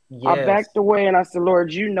talking, I Yes. backed away and I said,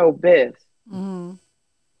 Lord, you know best. Mhm.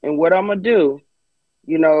 And what I'm gonna do,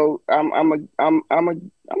 I'm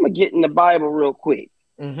gonna get in the Bible real quick.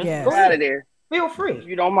 Mm-hmm. Get Go Yes. out of ahead. there, Feel if free.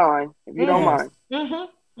 you don't mind. If you don't Mm. Yes. mind.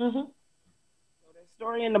 Mm-hmm. Mm-hmm. So that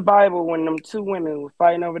story in the Bible when them two women were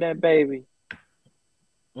fighting over that baby,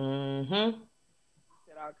 Mm-hmm.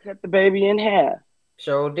 said I'll cut the baby in half.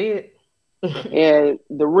 Sure did. And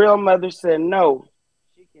the real mother said no,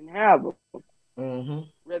 she can have them. Mm-hmm.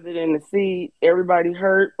 Rather than to see everybody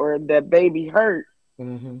hurt or that baby hurt.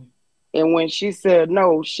 Mm-hmm. And when she said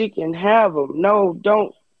no, she can have them. No,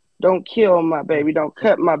 don't kill my baby. Don't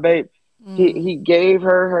cut my baby. Mhm. He gave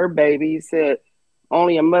her baby. He said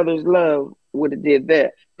only a mother's love would have did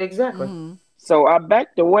that. Exactly. Mhm. So I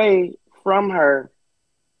backed away from her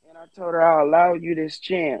and I told her I'll allow you this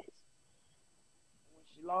chance. When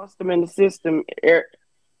she lost him in the system,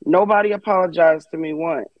 nobody apologized to me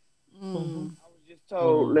once. Mm-hmm. Mhm. I was just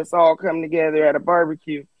told, Mm-hmm. let's all come together at a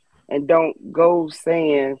barbecue and don't go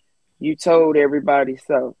saying you told everybody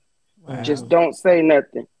so. Mm-hmm. Just Wow. don't say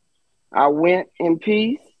nothing. I went in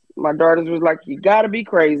peace. My daughters was like, you gotta be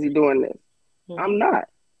crazy doing this. Mm-hmm. I'm not.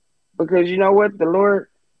 Because you know what? The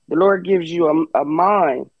Lord gives you a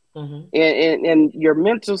mind Mm-hmm. and your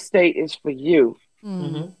mental state is for you. Mhm.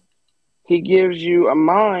 Mm-hmm. He gives you a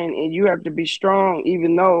mind and you have to be strong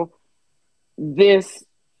even though this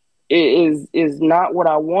is not what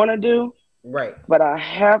I want to do, Right. but I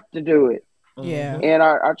have to do it. Yeah. Mm-hmm. And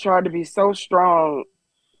I tried to be so strong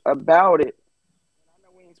about it. I know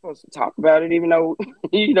we ain't supposed to talk about it, even though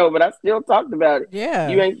but I still talked about it. Yeah.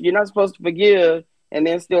 You're not supposed to forgive and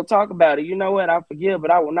then still talk about it. You know what? I forgive,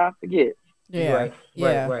 but I will not forget. Yeah. Right. Right.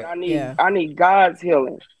 Yeah. And Right. Yeah. I need God's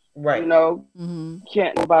healing. Right. Mhm.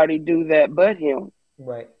 Can't nobody do that but Him.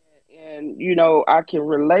 Right. And I can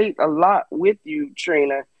relate a lot with you,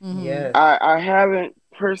 Trina. Mhm. Yes. I haven't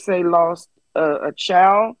per se lost a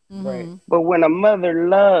child, Right. Mhm. but when a mother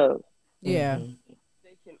loves, Yeah. Mm-hmm.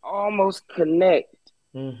 they can almost connect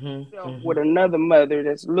Mm-hmm. themselves Mm-hmm. with another mother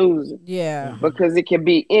that's losing Yeah. Mm-hmm. because it can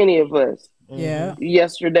be any of us Yeah.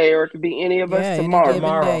 yesterday or it could be any of us Yeah. Any tomorrow. given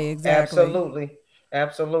Tomorrow. day. Exactly. Absolutely.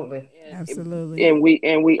 Absolutely. Absolutely.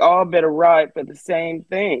 And we all better ride for the same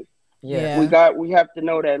thing. Yes. Yeah. We have to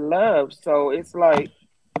know that love. So it's like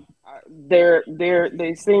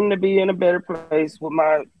they seem to be in a better place with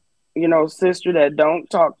my sister that don't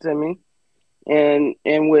talk to me and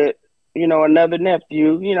with another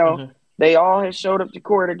nephew. Mm-hmm. They all had showed up to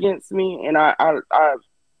court against me, and I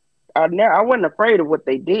wasn't afraid of what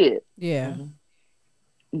they did, Yeah.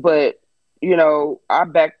 Mm-hmm. but I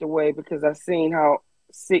backed away because I seen how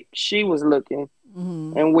sick she was looking,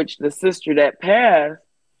 Mhm. in which the sister that passed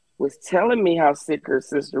was telling me how sick her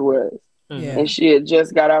sister was, Mm-hmm. and Yeah. she had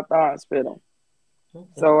just got out the hospital. Okay.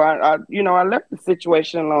 So I left the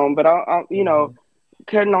situation alone, but Mm-hmm.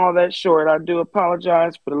 cutting all that short, I do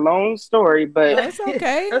apologize for the long story, but No, it's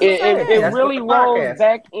okay. That's It's okay. it okay. That's what really the rolls podcast.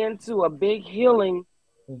 back into a big healing.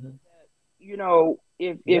 Mm-hmm.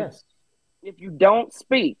 If Yes. if you don't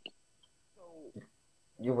speak,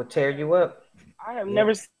 You will tear you up. I have Yep.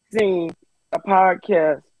 never seen a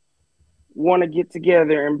podcast want to get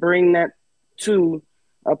together and bring that to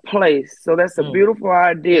a place. So that's a Mm. beautiful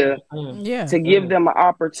idea Mm. Yeah. to give Mm. them an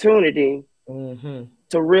opportunity Mm-hmm.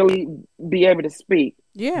 to really be able to speak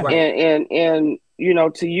Yeah. Right. and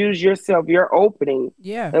to use yourself, your opening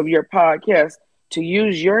Yeah. of your podcast, to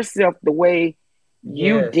use yourself the way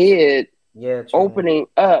you Yes. did Yeah, Trina. opening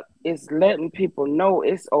up is letting people know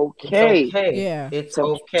it's It's okay okay. Yeah. It's to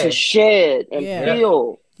okay. shed and Yeah. Yep.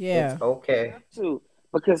 feel. It's Yeah. You okay. have to,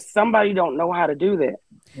 because somebody don't know how to do that.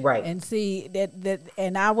 Right. And see that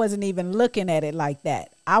and I wasn't even looking at it like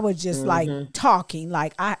that. I was just like talking,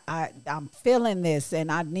 like I'm feeling this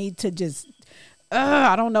and I need to just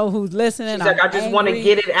I don't know who's listening. She's like, I just want to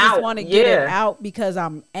get it out. Just want to get it out because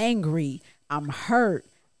I'm angry. I'm hurt.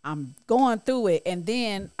 I'm going through it. And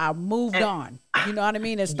then I moved on. You know what I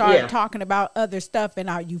mean? And started talking about other stuff. And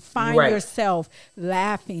you find yourself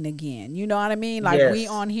laughing again. You know what I mean? Like we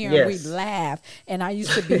on here and we laugh. And I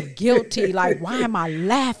used to be guilty. Like, why am I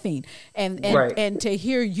laughing? And to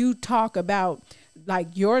hear you talk about like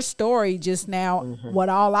your story just now, what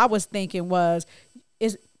all I was thinking was,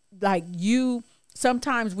 is like you...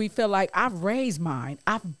 Sometimes we feel like I've raised mine.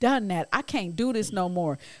 I've done that. I can't do this no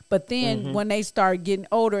more. But then when they start getting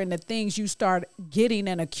older and the things you start getting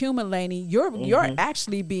and accumulating, you're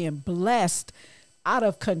actually being blessed out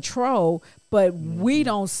of control. But we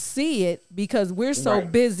don't see it because we're so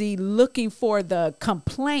busy looking for the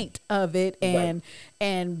complaint of it and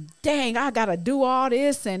dang, I gotta do all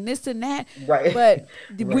this and this and that. Right. But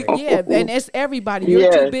and it's everybody.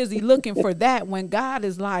 You're too busy looking for that when God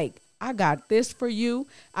is like, I got this for you.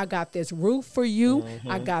 I got this roof for you.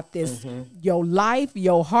 I got this, your life,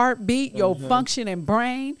 your heartbeat, your functioning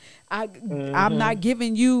brain. I'm not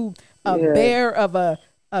giving you a bear of a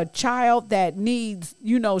child that needs,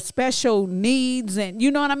 special needs. And you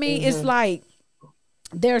know what I mean? It's like,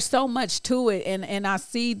 there's so much to it. And I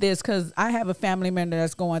see this because I have a family member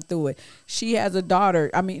that's going through it. She has a daughter.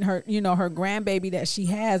 I mean, her grandbaby that she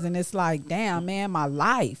has. And it's like, damn, man, my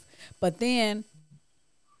life. But then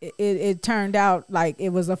it turned out like it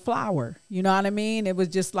was a flower. You know what I mean? It was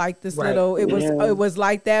just like this little, it was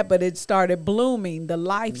like that, but it started blooming. The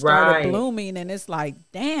life started blooming. And it's like,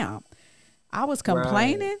 damn, I was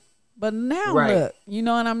complaining, but now look, you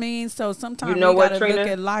know what I mean? So sometimes you got to look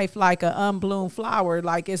at life like an unbloomed flower.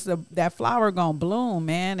 Like that flower going to bloom,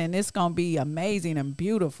 man. And it's going to be amazing and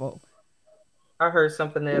beautiful. I heard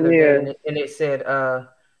something the other day and it said,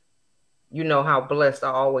 you know how blessed I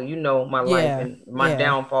always, my life and my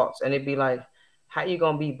downfalls. And it'd be like, how you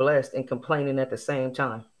going to be blessed and complaining at the same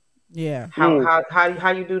time? Yeah.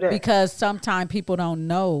 How you do that? Because sometimes people don't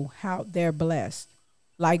know how they're blessed.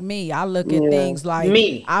 Like me, I look at things like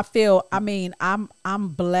me. I feel, I'm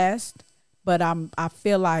blessed, but I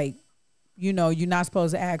feel like, you're not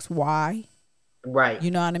supposed to ask why. Right.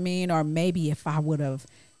 You know what I mean? Or maybe if I would have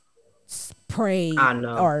prayed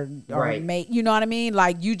or made, you know what I mean?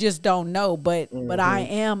 Like you just don't know. But I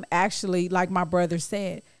am actually, like my brother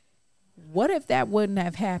said, what if that wouldn't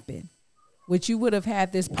have happened? Would you would have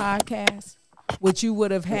had this podcast? Would you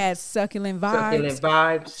would have had succulent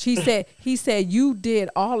vibes? He said you did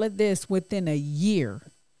all of this within a year.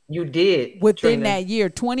 You did. Within that year,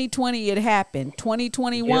 2020, it happened.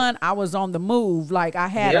 2021, I was on the move. Like I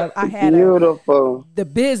had the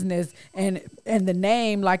business and the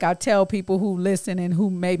name, like I tell people who listen and who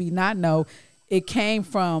maybe not know, it came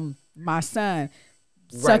from my son.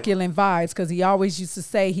 Succulent vibes, because he always used to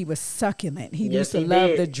say he was succulent. He used to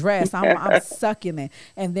love the dress. I'm succulent.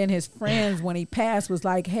 And then his friends, when he passed, was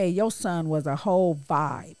like, hey, your son was a whole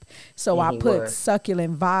vibe. So I put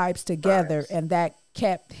succulent vibes together, and that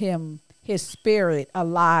kept his spirit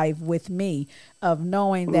alive with me, of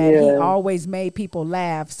knowing that he always made people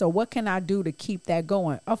laugh. So what can I do to keep that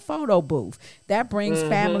going? A photo booth. That brings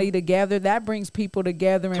family together. That brings people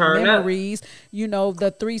together in memories.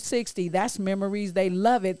 The 360, that's memories. They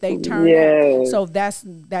love it. They turn up. So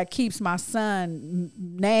that keeps my son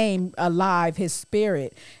name alive, his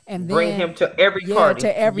spirit. And then bring him to every party.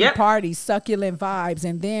 To every party, succulent vibes.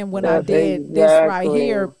 And then when I did this right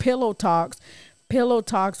here, Pillow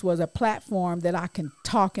Talks was a platform that I can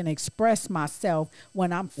talk and express myself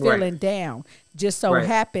when I'm feeling down. Just so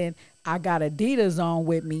happened I got Adidas on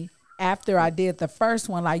with me after I did the first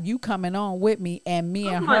one, like you coming on with me, and me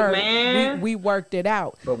and her, we worked it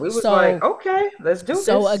out. But we was like, okay, let's do this.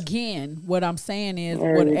 So again, what I'm saying is,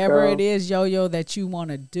 whatever it is, YoYo, that you want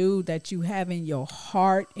to do, that you have in your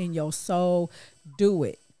heart, in your soul, do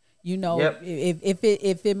it.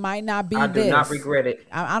 If it might not be I do not regret it.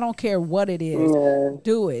 I don't care what it is.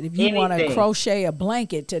 Do it. If you want to crochet a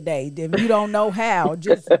blanket today, if you don't know how,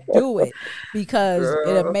 just do it, because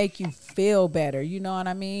it'll make you feel better. You know what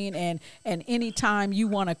I mean? And anytime you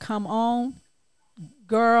want to come on,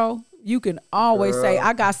 girl, you can always say,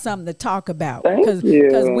 I got something to talk about, because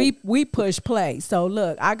we push play. So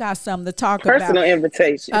look, I got something to talk about. Personal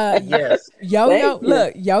invitation. Yes. YoYo,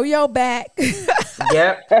 look, YoYo back.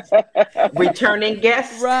 Yep. Returning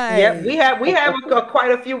guests. Right. Yep. We have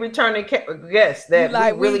quite a few returning guests that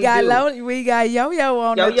like we got YoYo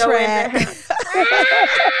on the track.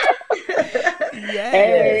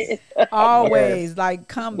 Yes. Always like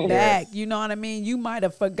come Yes. back. You know what I mean? You might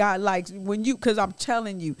have forgot like when you because I'm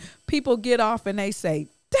telling you, people get off and they say,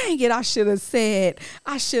 dang it, I should have said,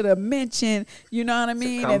 I should have mentioned, you know what I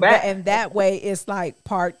mean? come And back. and that way it's like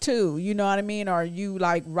part 2, you know what I mean? Or you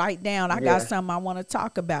like write down, I got Yeah. something I want to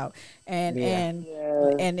talk about. And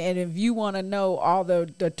Yeah. and if you want to know all the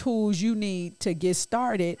tools you need to get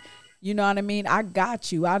started, you know what I mean? I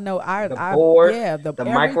got you. I know The board, yeah, the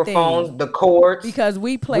everything. microphones, the cords. Because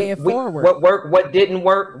we play it We- forward. What worked, what didn't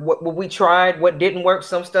work, what we tried, what didn't work.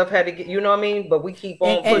 Some stuff had to get, you know what I mean? But we keep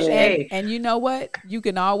on pushing. Hey, And you know what? You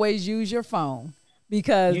can always use your phone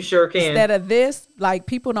because You sure can. instead of this, like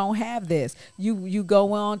people don't have this. You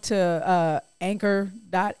go on to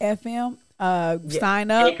anchor.fm, sign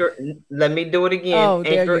up. Anchor, let me do it again. Oh,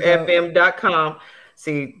 there you go. Anchorfm.com.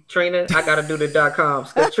 See, Trina, I gotta do the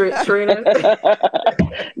 .coms. 'Cause Trina,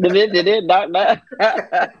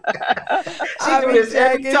 she do this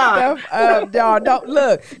every checking time. stuff up,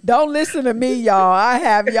 y'all. Don't listen to me, y'all. I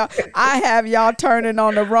have y'all turning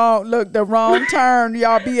on the wrong turn.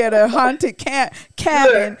 Y'all be at a haunted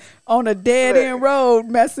cabin on a dead end road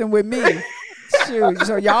messing with me. Shoot.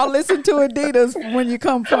 So y'all listen to Adidas when you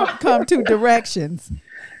come to directions.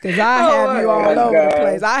 Because I have you all my over the God.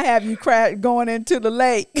 place. I have you going into the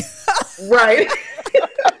lake. Right.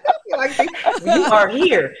 Like, you are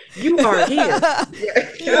here. You are here.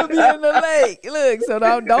 You'll be in the lake. Look, so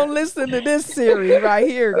don't listen to this series right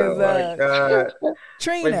here. Oh Because my God.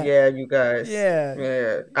 Trina. But yeah, you guys. Yeah.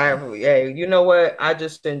 Hey, you know what? I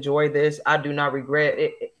just enjoy this. I do not regret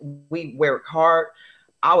it. We work hard.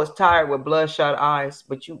 I was tired with bloodshot eyes,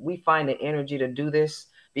 but we find the energy to do this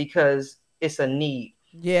because it's a need.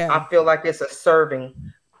 Yeah. I feel like it's a serving.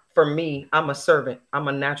 For me, I'm a servant. I'm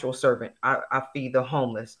a natural servant. I feed the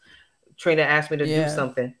homeless. Trina asked me to do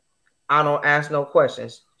something. I don't ask no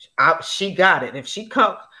questions. She got it. If she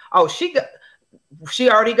come, she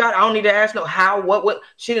already got it. I don't need to ask no how, what.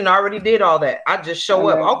 She didn't already did all that. I just show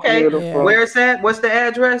And up. that's Okay, beautiful. where it's at? What's the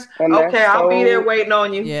address? And that's Okay, I'll be so- there waiting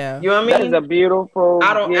on you. Yeah. You know what I That mean? is a beautiful.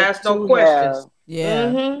 I don't gift ask no to questions. have, Yeah.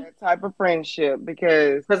 Mhm. that type of friendship,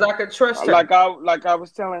 because Because I could trust her. like I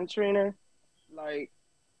was telling Trina, like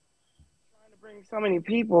trying to bring so many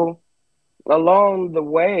people along the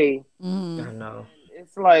way. Mhm. I know.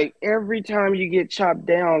 It's like every time you get chopped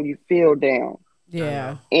down, you feel down.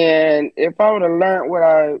 Yeah. And if I would have learned what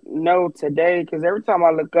I know today, because every time I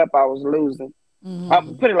look up, I was losing. Mhm.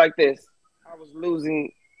 I'll put it like this: I was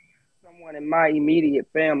losing someone in my immediate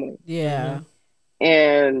family, Yeah.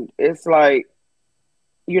 and it's like,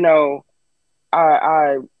 you know,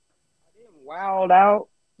 I didn't wild out,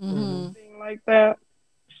 Mhm. anything like that.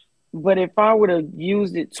 But if I would have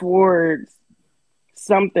used it towards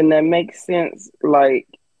something that makes sense, like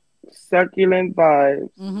succulent vibes,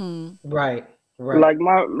 Mhm. Right. like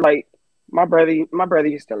my brother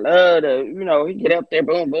used to love to, he get up there,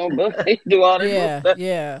 boom, boom, boom, he do all this Yeah. stuff,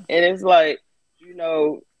 Yeah. and it's like,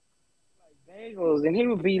 like bagels, and he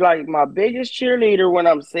would be like my biggest cheerleader when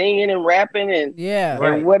I'm singing and rapping and Yeah.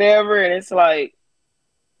 Right. and whatever, and it's like,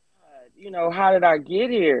 how did I get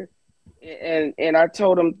here? And I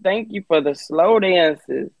told him, thank you for the slow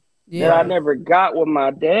dances that I Yeah. never got with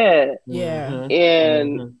my dad. Yeah. Mhm.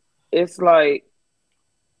 And Mhm. it's like,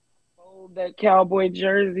 hold that cowboy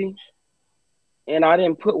jersey, and I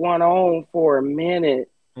didn't put one on for a minute.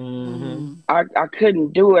 Mhm. Mhm. I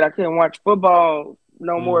couldn't do it. I couldn't watch football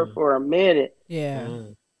no more Mm. for a minute. Yeah.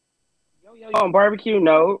 Mhm. Yo, on barbecue,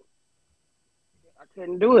 no. I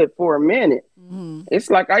couldn't do it for a minute. Mhm. It's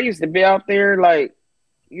like I used to be out there, like,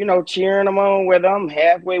 cheering them on, whether I'm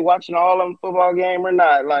halfway watching all them football game or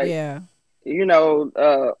not. Like, Yeah.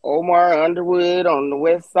 Omar Underwood on the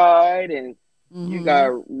west side, and you Mhm.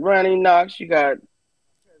 got Ronnie Knox, you got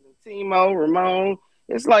Timo, Ramon.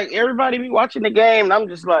 It's like everybody be watching the game, and I'm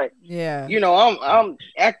just like, Yeah. I'm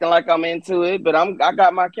acting like I'm into it, but I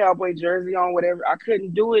got my cowboy jersey on, whatever. I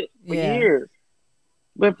couldn't do it for Yeah. years.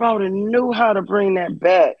 But if I would have knew how to bring that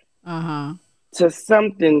back Uh-huh. to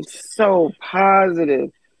something so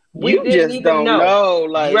positive, We you didn't just even don't know.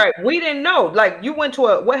 Like, Right. We didn't know. Like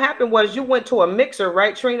what happened was you went to a mixer,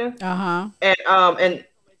 right, Trina? Uh-huh. And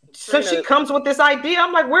so she comes with this idea.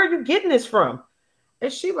 I'm like, where are you getting this from?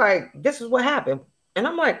 And she like, this is what happened. And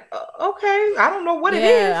I'm like, okay, I don't know what it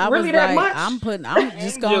is I really was that like, much. I'm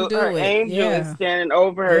just gonna do her it. angel is Yeah. standing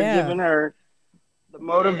over her, Yeah. giving her the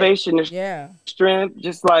motivation, the Yeah. strength,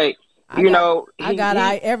 just like, I got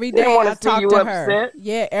every didn't day wanna I see talk you to her. upset.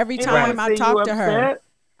 Yeah, every He didn't time wanna I see you talk to her, upset.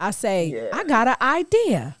 I say, Yeah. I got an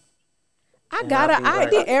idea. I got I'll an be right.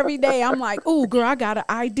 idea every day. I'm like, "Ooh, girl, I got an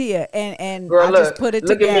idea," and Girl, I just put it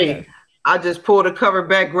look together. at me. I just pull the cover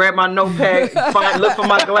back, grab my notepad, look for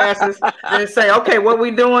my glasses, and say, "Okay, what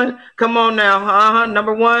we doing? Come on now,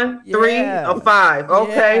 number 1, 3, Yeah. or 5,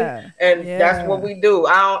 okay." Yeah. And Yeah. that's what we do.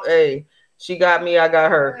 Hey, she got me, I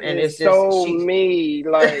got her, That and is it's just so me.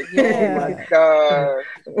 Like, oh my Yeah. God.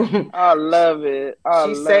 I love it. I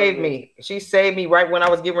She love saved it. me. She saved me right when I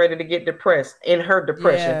was getting ready to get depressed. In her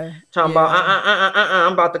depression, Yeah. talking about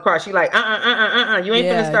I'm about to cry. She like you ain't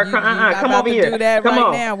finna start You crying. not Come about over to here. do that Come right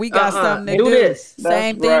on. now. We got something to do do. this. That's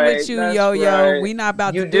Same thing with right. you, That's YoYo. right. We not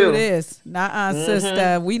about You to do do. this.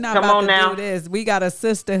 Sister. We not Come about on to now. do this. We got a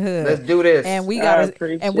sisterhood. Let's do this. And we I gotta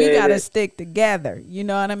appreciate it. stick together. You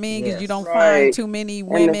know what I mean? Because you Yes. don't find Right. too many And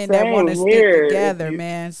the women that want to same stick here. together,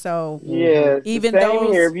 man. So Yes, even the same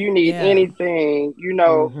those, here. If you need yeah. anything,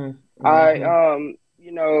 I my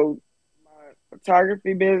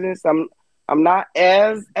photography business. I'm not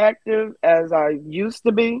as active as I used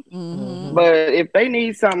to be, but if they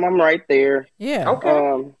need something, I'm right there. Yeah. Okay.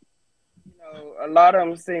 A lot of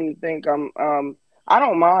them seem to think I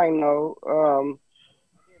don't mind though. I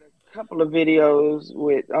did a couple of videos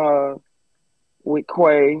with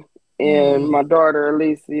Quay and my daughter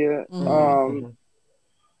Alicia.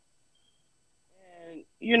 And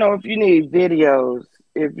if you need videos,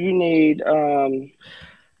 if you need I'm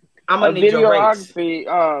gonna need your rates.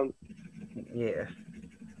 videography, Yeah.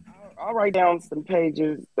 I'll write down some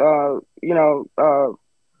pages. My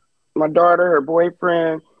daughter, her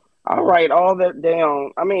boyfriend. I'll write all that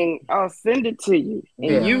down. I mean, I'll send it to you,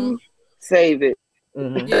 and Yeah. you save it.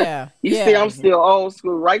 Yeah. You see, I'm still old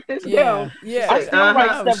school. Write this down. Yeah. I still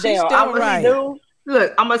write stuff She's down. still I really right. do.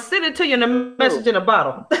 Look, I'm gonna send it to you in a message in a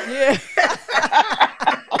bottle. Yeah.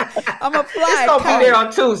 I'm gonna fly It's gonna be there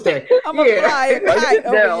on Tuesday. I'm gonna fly a kite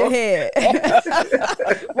over down. your head.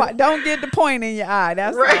 Don't get the point in your eye.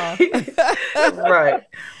 That's right. all. Right.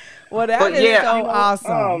 Well, that is so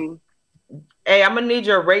awesome. Hey, I'm gonna need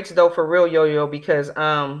your rates though for real, YoYo, because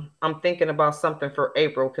I'm thinking about something for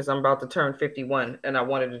April because I'm about to turn 51 and I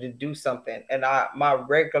wanted to do something. And my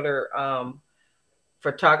regular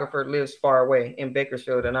photographer lives far away in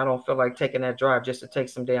Bakersfield, and I don't feel like taking that drive just to take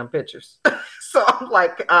some damn pictures. So I'm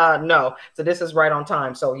like, no. So this is right on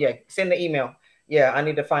time. So yeah, send the email. Yeah, I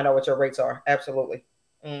need to find out what your rates are. Absolutely.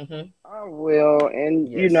 I will, and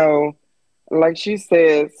Yes. like she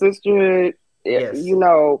said, sisterhood. Yes.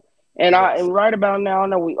 And Yes. and right about now, I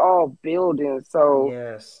know we all building. So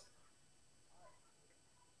Yes.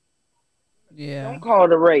 Yeah. don't call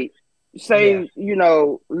the rate. Say,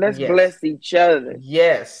 let's Yes. bless each other.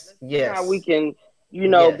 Yes. Yes. How we can,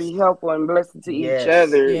 Yes. be helpful and blessed to Yes. each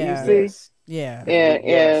other. Yeah. You see? Yes. Yeah.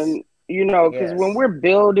 And because when we're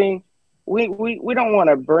building, we don't want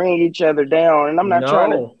to bring each other down. And I'm not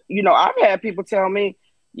trying to, I've had people tell me,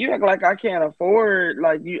 you act like I can't afford,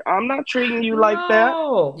 like I'm not treating you like that.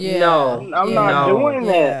 Yeah. No. I'm not doing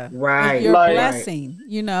that. Right. You're Like- blessing,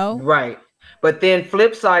 Right. But then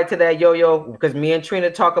flip side to that, YoYo, because me and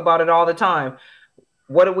Trina talk about it all the time.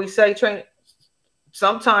 What do we say, Trina?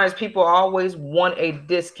 Sometimes people always want a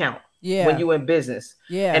discount when you in business.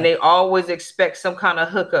 Yeah. And they always expect some kind of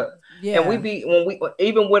hookup. Yeah. And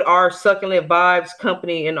even with our Succulent Vibes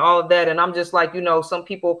company and all of that, and I'm just like, some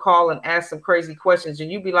people call and ask some crazy questions,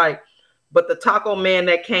 and you be like, but the taco man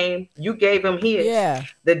that came, you gave him his. Yeah.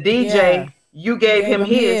 The DJ, you gave him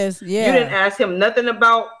his. Yeah. You didn't ask him nothing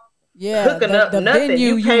about hooking up, the nothing.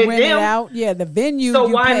 venue You paid rented them. out. Yeah, the venue. So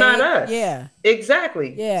you why paid. not us? Yeah.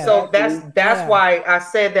 Exactly. Yeah. So that's why I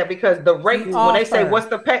said that, because the rate, when they say what's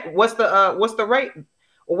the rate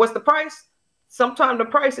or what's the price, sometimes the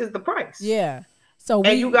price is the price. Yeah. So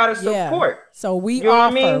and you gotta support. Yeah. So we You know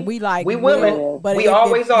offer. what I mean? We like. We willing. But we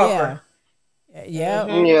always offer. Yeah.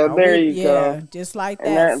 Yeah, there you go. Yeah, just like that.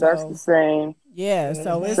 And that's the same. Yeah.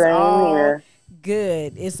 So it's Same all here.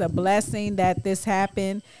 good. It's a blessing that this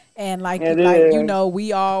happened. And like is.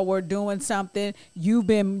 we all were doing something. You've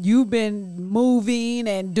been moving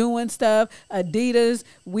and doing stuff. Adidas,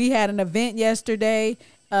 we had an event yesterday.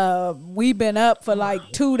 We've been up for like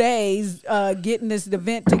 2 days getting this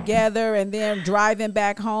event together, and then driving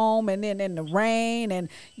back home, and then in the rain,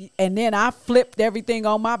 and then I flipped everything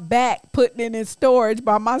on my back, putting it in storage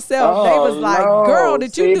by myself. They was like, "Girl,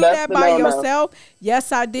 did you do that by yourself?"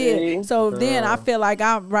 Yes, I did. So then I feel like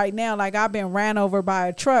I've been ran over by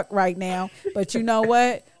a truck right now. But you know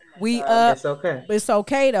what? We up. It's okay. It's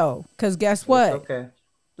okay though, because guess what? It's okay.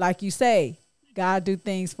 Like you say, God do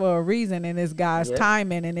things for a reason, and it's God's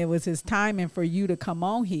timing, and it was his timing for you to come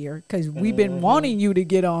on here, because we've been wanting you to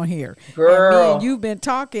get on here. Girl. And me and you've been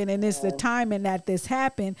talking, and it's the timing that this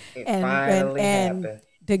happened, and happened.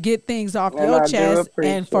 to get things off And your I do chest,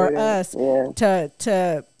 and for appreciate us it.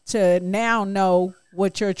 Yeah. to now know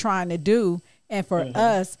what you're trying to do, and for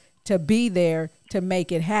us to be there to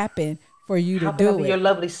make it happen for you to How can I do be it. your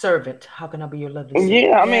lovely servant? How can I be your lovely servant?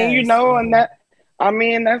 Yeah, I mean, Yes.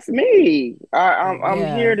 and that's me. I'm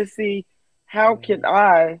Yeah. here to see how can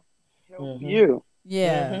I help you,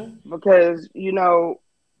 Yeah. because I'm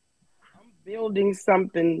building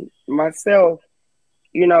something myself.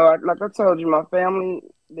 Like I told you, my family,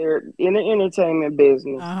 they're in the entertainment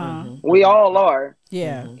business. We all are,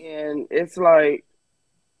 Yeah. and it's like,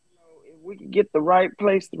 if we could get the right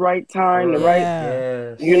place, the right time, the right,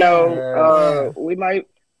 Yeah. Yes. we might.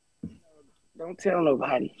 Don't tell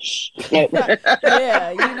nobody.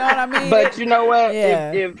 Yeah. You know what I mean? But you know what?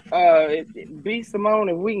 Yeah. If B Simone,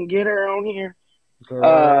 if we can get her on here,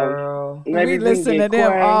 Girl. maybe We can listen to get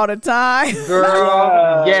them Quay. all the time.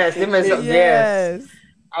 Girl. Yes. Them is, Yes. yes.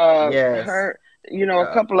 Yes. Her,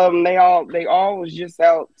 a couple of them, they all was just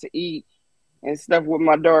out to eat and stuff with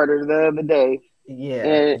my daughter the other day,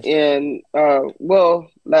 Yeah. and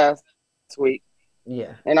last week.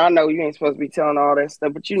 Yeah. And I know you ain't supposed to be telling all that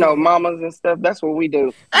stuff, but mamas and stuff, that's what we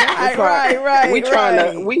do. Right. We trying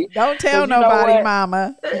to don't tell 'cause you know nobody, what?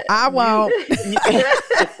 mama. I won't.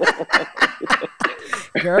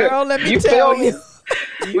 Girl, let me You tell feel me?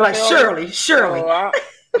 you. Like Shirley.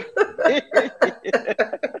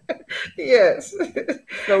 Yes.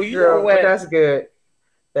 So you Girl, know what? that's good.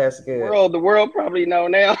 That's good. The world probably know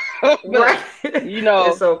now. But, Right.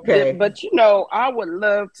 It's okay. But I would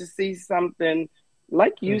love to see something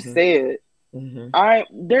like you said.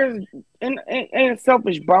 There's in a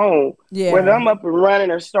selfish bone, whether I'm up and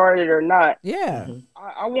running or started or not. Yeah.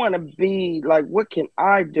 I want to be like, what can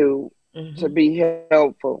I do to be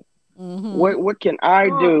helpful? What can I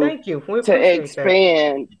do thank you. We to appreciate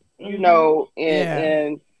expand?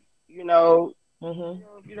 And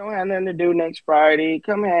if you don't have nothing to do next Friday,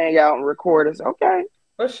 come hang out and record us. Okay.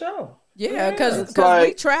 For sure. Yeah, because like,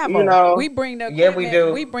 we travel. We bring the equipment. we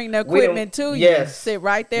do. We bring the equipment to you. Yes. Sit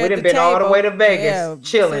right there. We at done the been table. all the way to Vegas,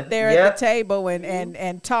 chilling. Sit there at the table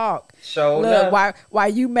and talk. Show Look, while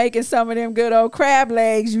you making some of them good old crab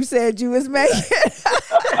legs you said you was making.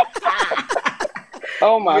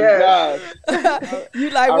 Oh my God! You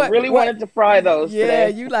like what? I really wanted to fry those. Yeah,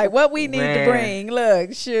 today. you like what we need to bring.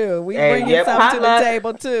 Look, sure, we bringing something to the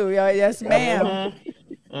table too. Yes, ma'am.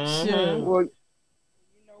 Sure. Well, you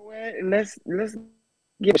know what? Let's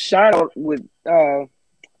give a shout out with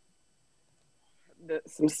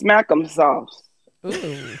some smack'em sauce.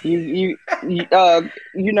 Ooh. You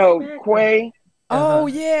Quay. Oh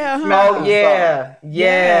yeah. Oh yeah.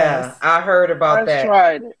 Yes. I heard about that. I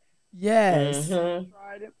tried it. Yes.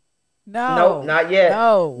 Tried it. No. Nope, not yet.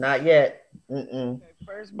 No. Not yet.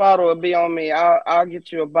 First bottle will be on me. I'll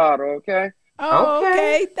get you a bottle, okay? Oh,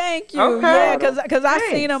 okay. Thank you. Okay. Yeah, because I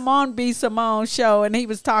seen him on B Simone's show and he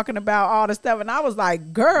was talking about all the stuff and I was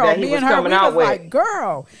like, girl, That he me was and her, coming we out was with. like,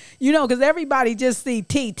 girl, because everybody just see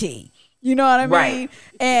TT. You know what I mean? Right.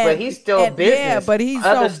 And But he's still business. Yeah, but he's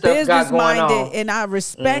Other so stuff got business going minded, on. and I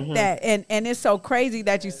respect that. And it's so crazy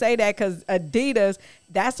that you say that because Adidas,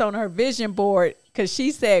 that's on her vision board. Because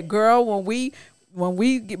she said, "Girl, when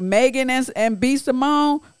we get Megan and B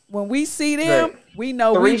Simone, when we see them, we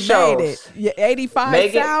know 3 we shows. made it. Yeah, 85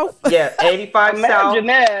 Megan, South. Yeah, 85 South. Imagine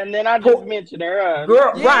that, and then I just mentioned her.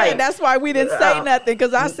 Girl, Yeah, right. that's why we didn't say nothing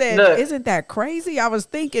because I said, Look. "Isn't that crazy?" I was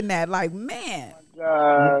thinking that, like, man.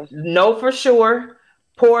 Know for sure,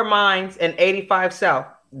 Poor Minds and 85 South.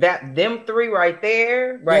 Them 3 right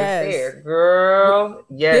there, girl.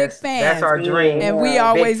 Yes, Big fans. that's our dream. And we Big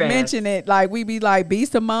always fans. mention it, like we be like, B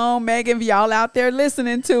Simone, Megan, y'all out there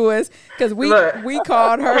listening to us, because we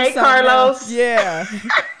called her. Hey, something Carlos. else. Yeah.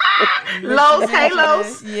 Los, hey,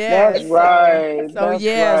 Los. Yeah. That's right. So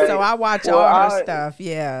That's so right. I watch Well, all her stuff.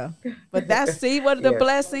 Yeah. But what the Yeah.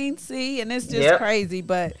 blessing, and it's just crazy.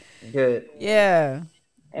 But Good. yeah.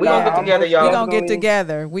 We gonna get together, y'all. We gonna get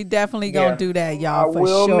together. We definitely gonna do that, y'all. I for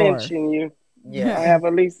will sure. mention you. Yeah. I have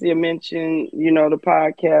Alicia mention, the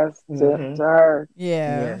podcast to her.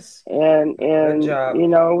 Yeah. Yes. And Good job.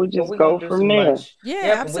 we just we go gonna do from some there. lunch. Yeah, Yep,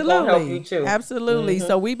 and absolutely. we gonna help you too. Absolutely.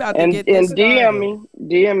 So we about to And get this DM started.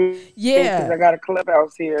 me. Yeah. Because I got a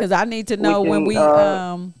clubhouse here. Because I need to know when we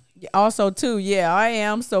also too. Yeah, I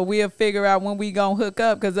am. So we'll figure out when we gonna hook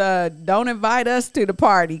up. Because don't invite us to the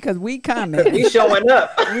party because we coming. We showing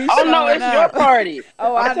up. Oh no, it's your party.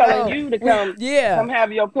 Oh, I'm telling you to come. Yeah. Come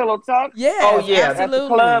have your pillow talk. Yeah. Oh, yeah. At the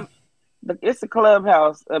Absolutely. club. It's a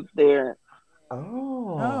clubhouse up there.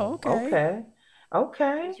 Oh. Okay.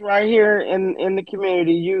 Okay. It's right here in the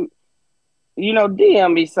community.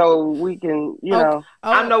 DM me so we can, Oh,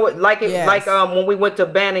 I know it like yes. when we went to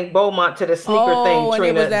Banning Beaumont to the sneaker thing, and it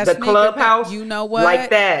Trina, was that the sneaker clubhouse. You know what? Like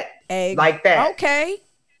that. like that. Okay.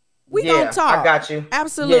 We gonna talk. I got you.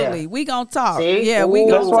 Absolutely. Yeah. We gonna talk. See? Yeah, we Ooh.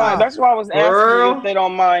 gonna talk. That's why I was asking you if they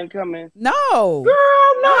don't mind coming. No.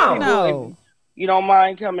 Girl, no. No. You don't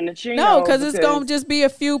mind coming to Chino? No, because it's gonna just be a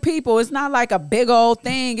few people. It's not like a big old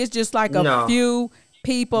thing. It's just like a few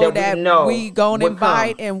people that we gonna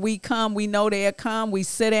invite, and we come. We know they'll come. We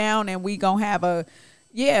sit down and we gonna have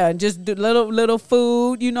just do little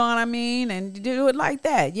food. You know what I mean? And do it like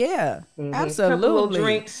that. Yeah, absolutely. Couple little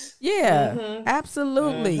drinks. Yeah,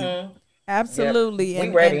 absolutely. Absolutely. Yep.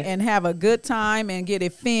 And, We ready. and have a good time and get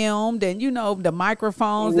it filmed, and the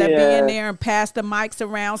microphones that be in there, and pass the mics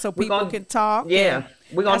around so people can talk. Yeah.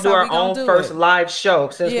 We're going to do our own first live show.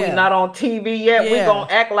 Since we're not on TV yet, we're going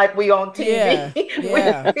to act like we on TV.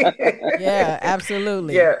 Yeah,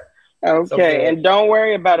 absolutely. Yeah. Okay, and don't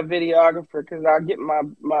worry about a videographer because I'll get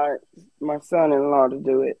my son-in-law to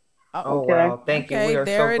do it. Oh, wow. Thank you. We are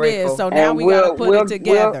there so it grateful. is. So now we got to put it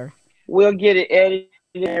together. We'll get it edited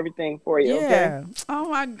and everything for you, yeah. okay? Oh,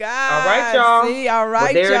 my God. All right, y'all. See, all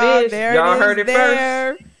right, well, y'all. It is. There y'all it is heard it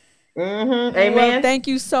there. first. Amen. Well, thank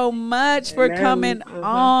you so much for coming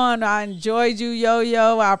on. I enjoyed you,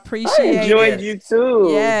 YoYo. I appreciate it. I enjoyed you too.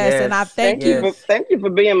 Yes, and I thank you. Thank you for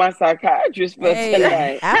being my psychiatrist for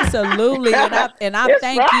tonight. Absolutely, and I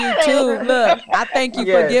thank you too. Look, I thank you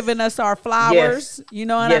for giving us our flowers. Yes. You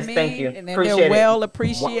know what I mean? Thank you. And they're well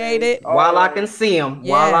appreciated. While I can see them.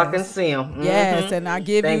 While I can see them. Yes, and I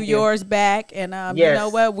give you yours back. And you know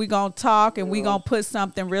what? We're gonna talk and we're gonna put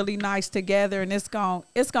something really nice together, and it's gonna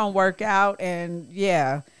work out. And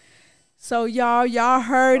so y'all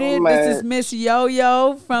heard it. This is Miss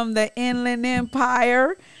YoYo from the Inland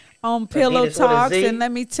Empire on Pillow Talks, and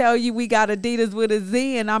let me tell you, we got Adidas with a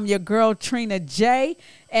Z, and I'm your girl Trina J.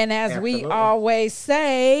 And as we always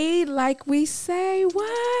say, like we say,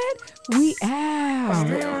 what we out.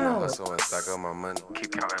 Stay on the hustle and stack up my money.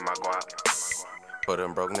 Keep counting my guap. For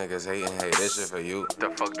them broke niggas hating, hey, this shit for you.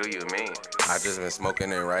 The fuck do you mean? I just been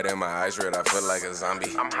smoking and riding my eyes red, I feel like a zombie.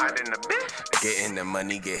 I'm hiding the bitch. Getting the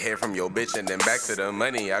money, get hair from your bitch, and then back to the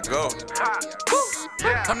money I go.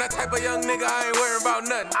 I'm that type of young nigga, I ain't worried about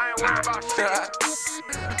nothing. I ain't worried about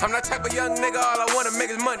shit. I'm that type of young nigga, all I wanna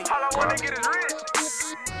make is money. All I wanna get is rich.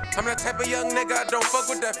 I'm that type of young nigga, I don't fuck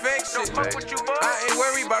with that fake shit. Don't fuck with you, boy. I ain't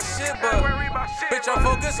worried about shit, but bitch, I'm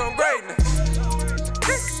focused on greatness.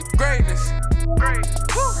 Greatness.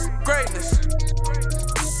 Greatness.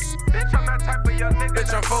 Bitch, I'm that type of young nigga.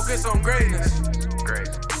 Bitch, I'm focused on greatness.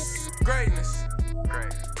 Greatness. Greatness.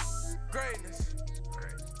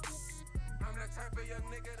 I'm that type of young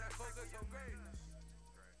nigga that focus on greatness.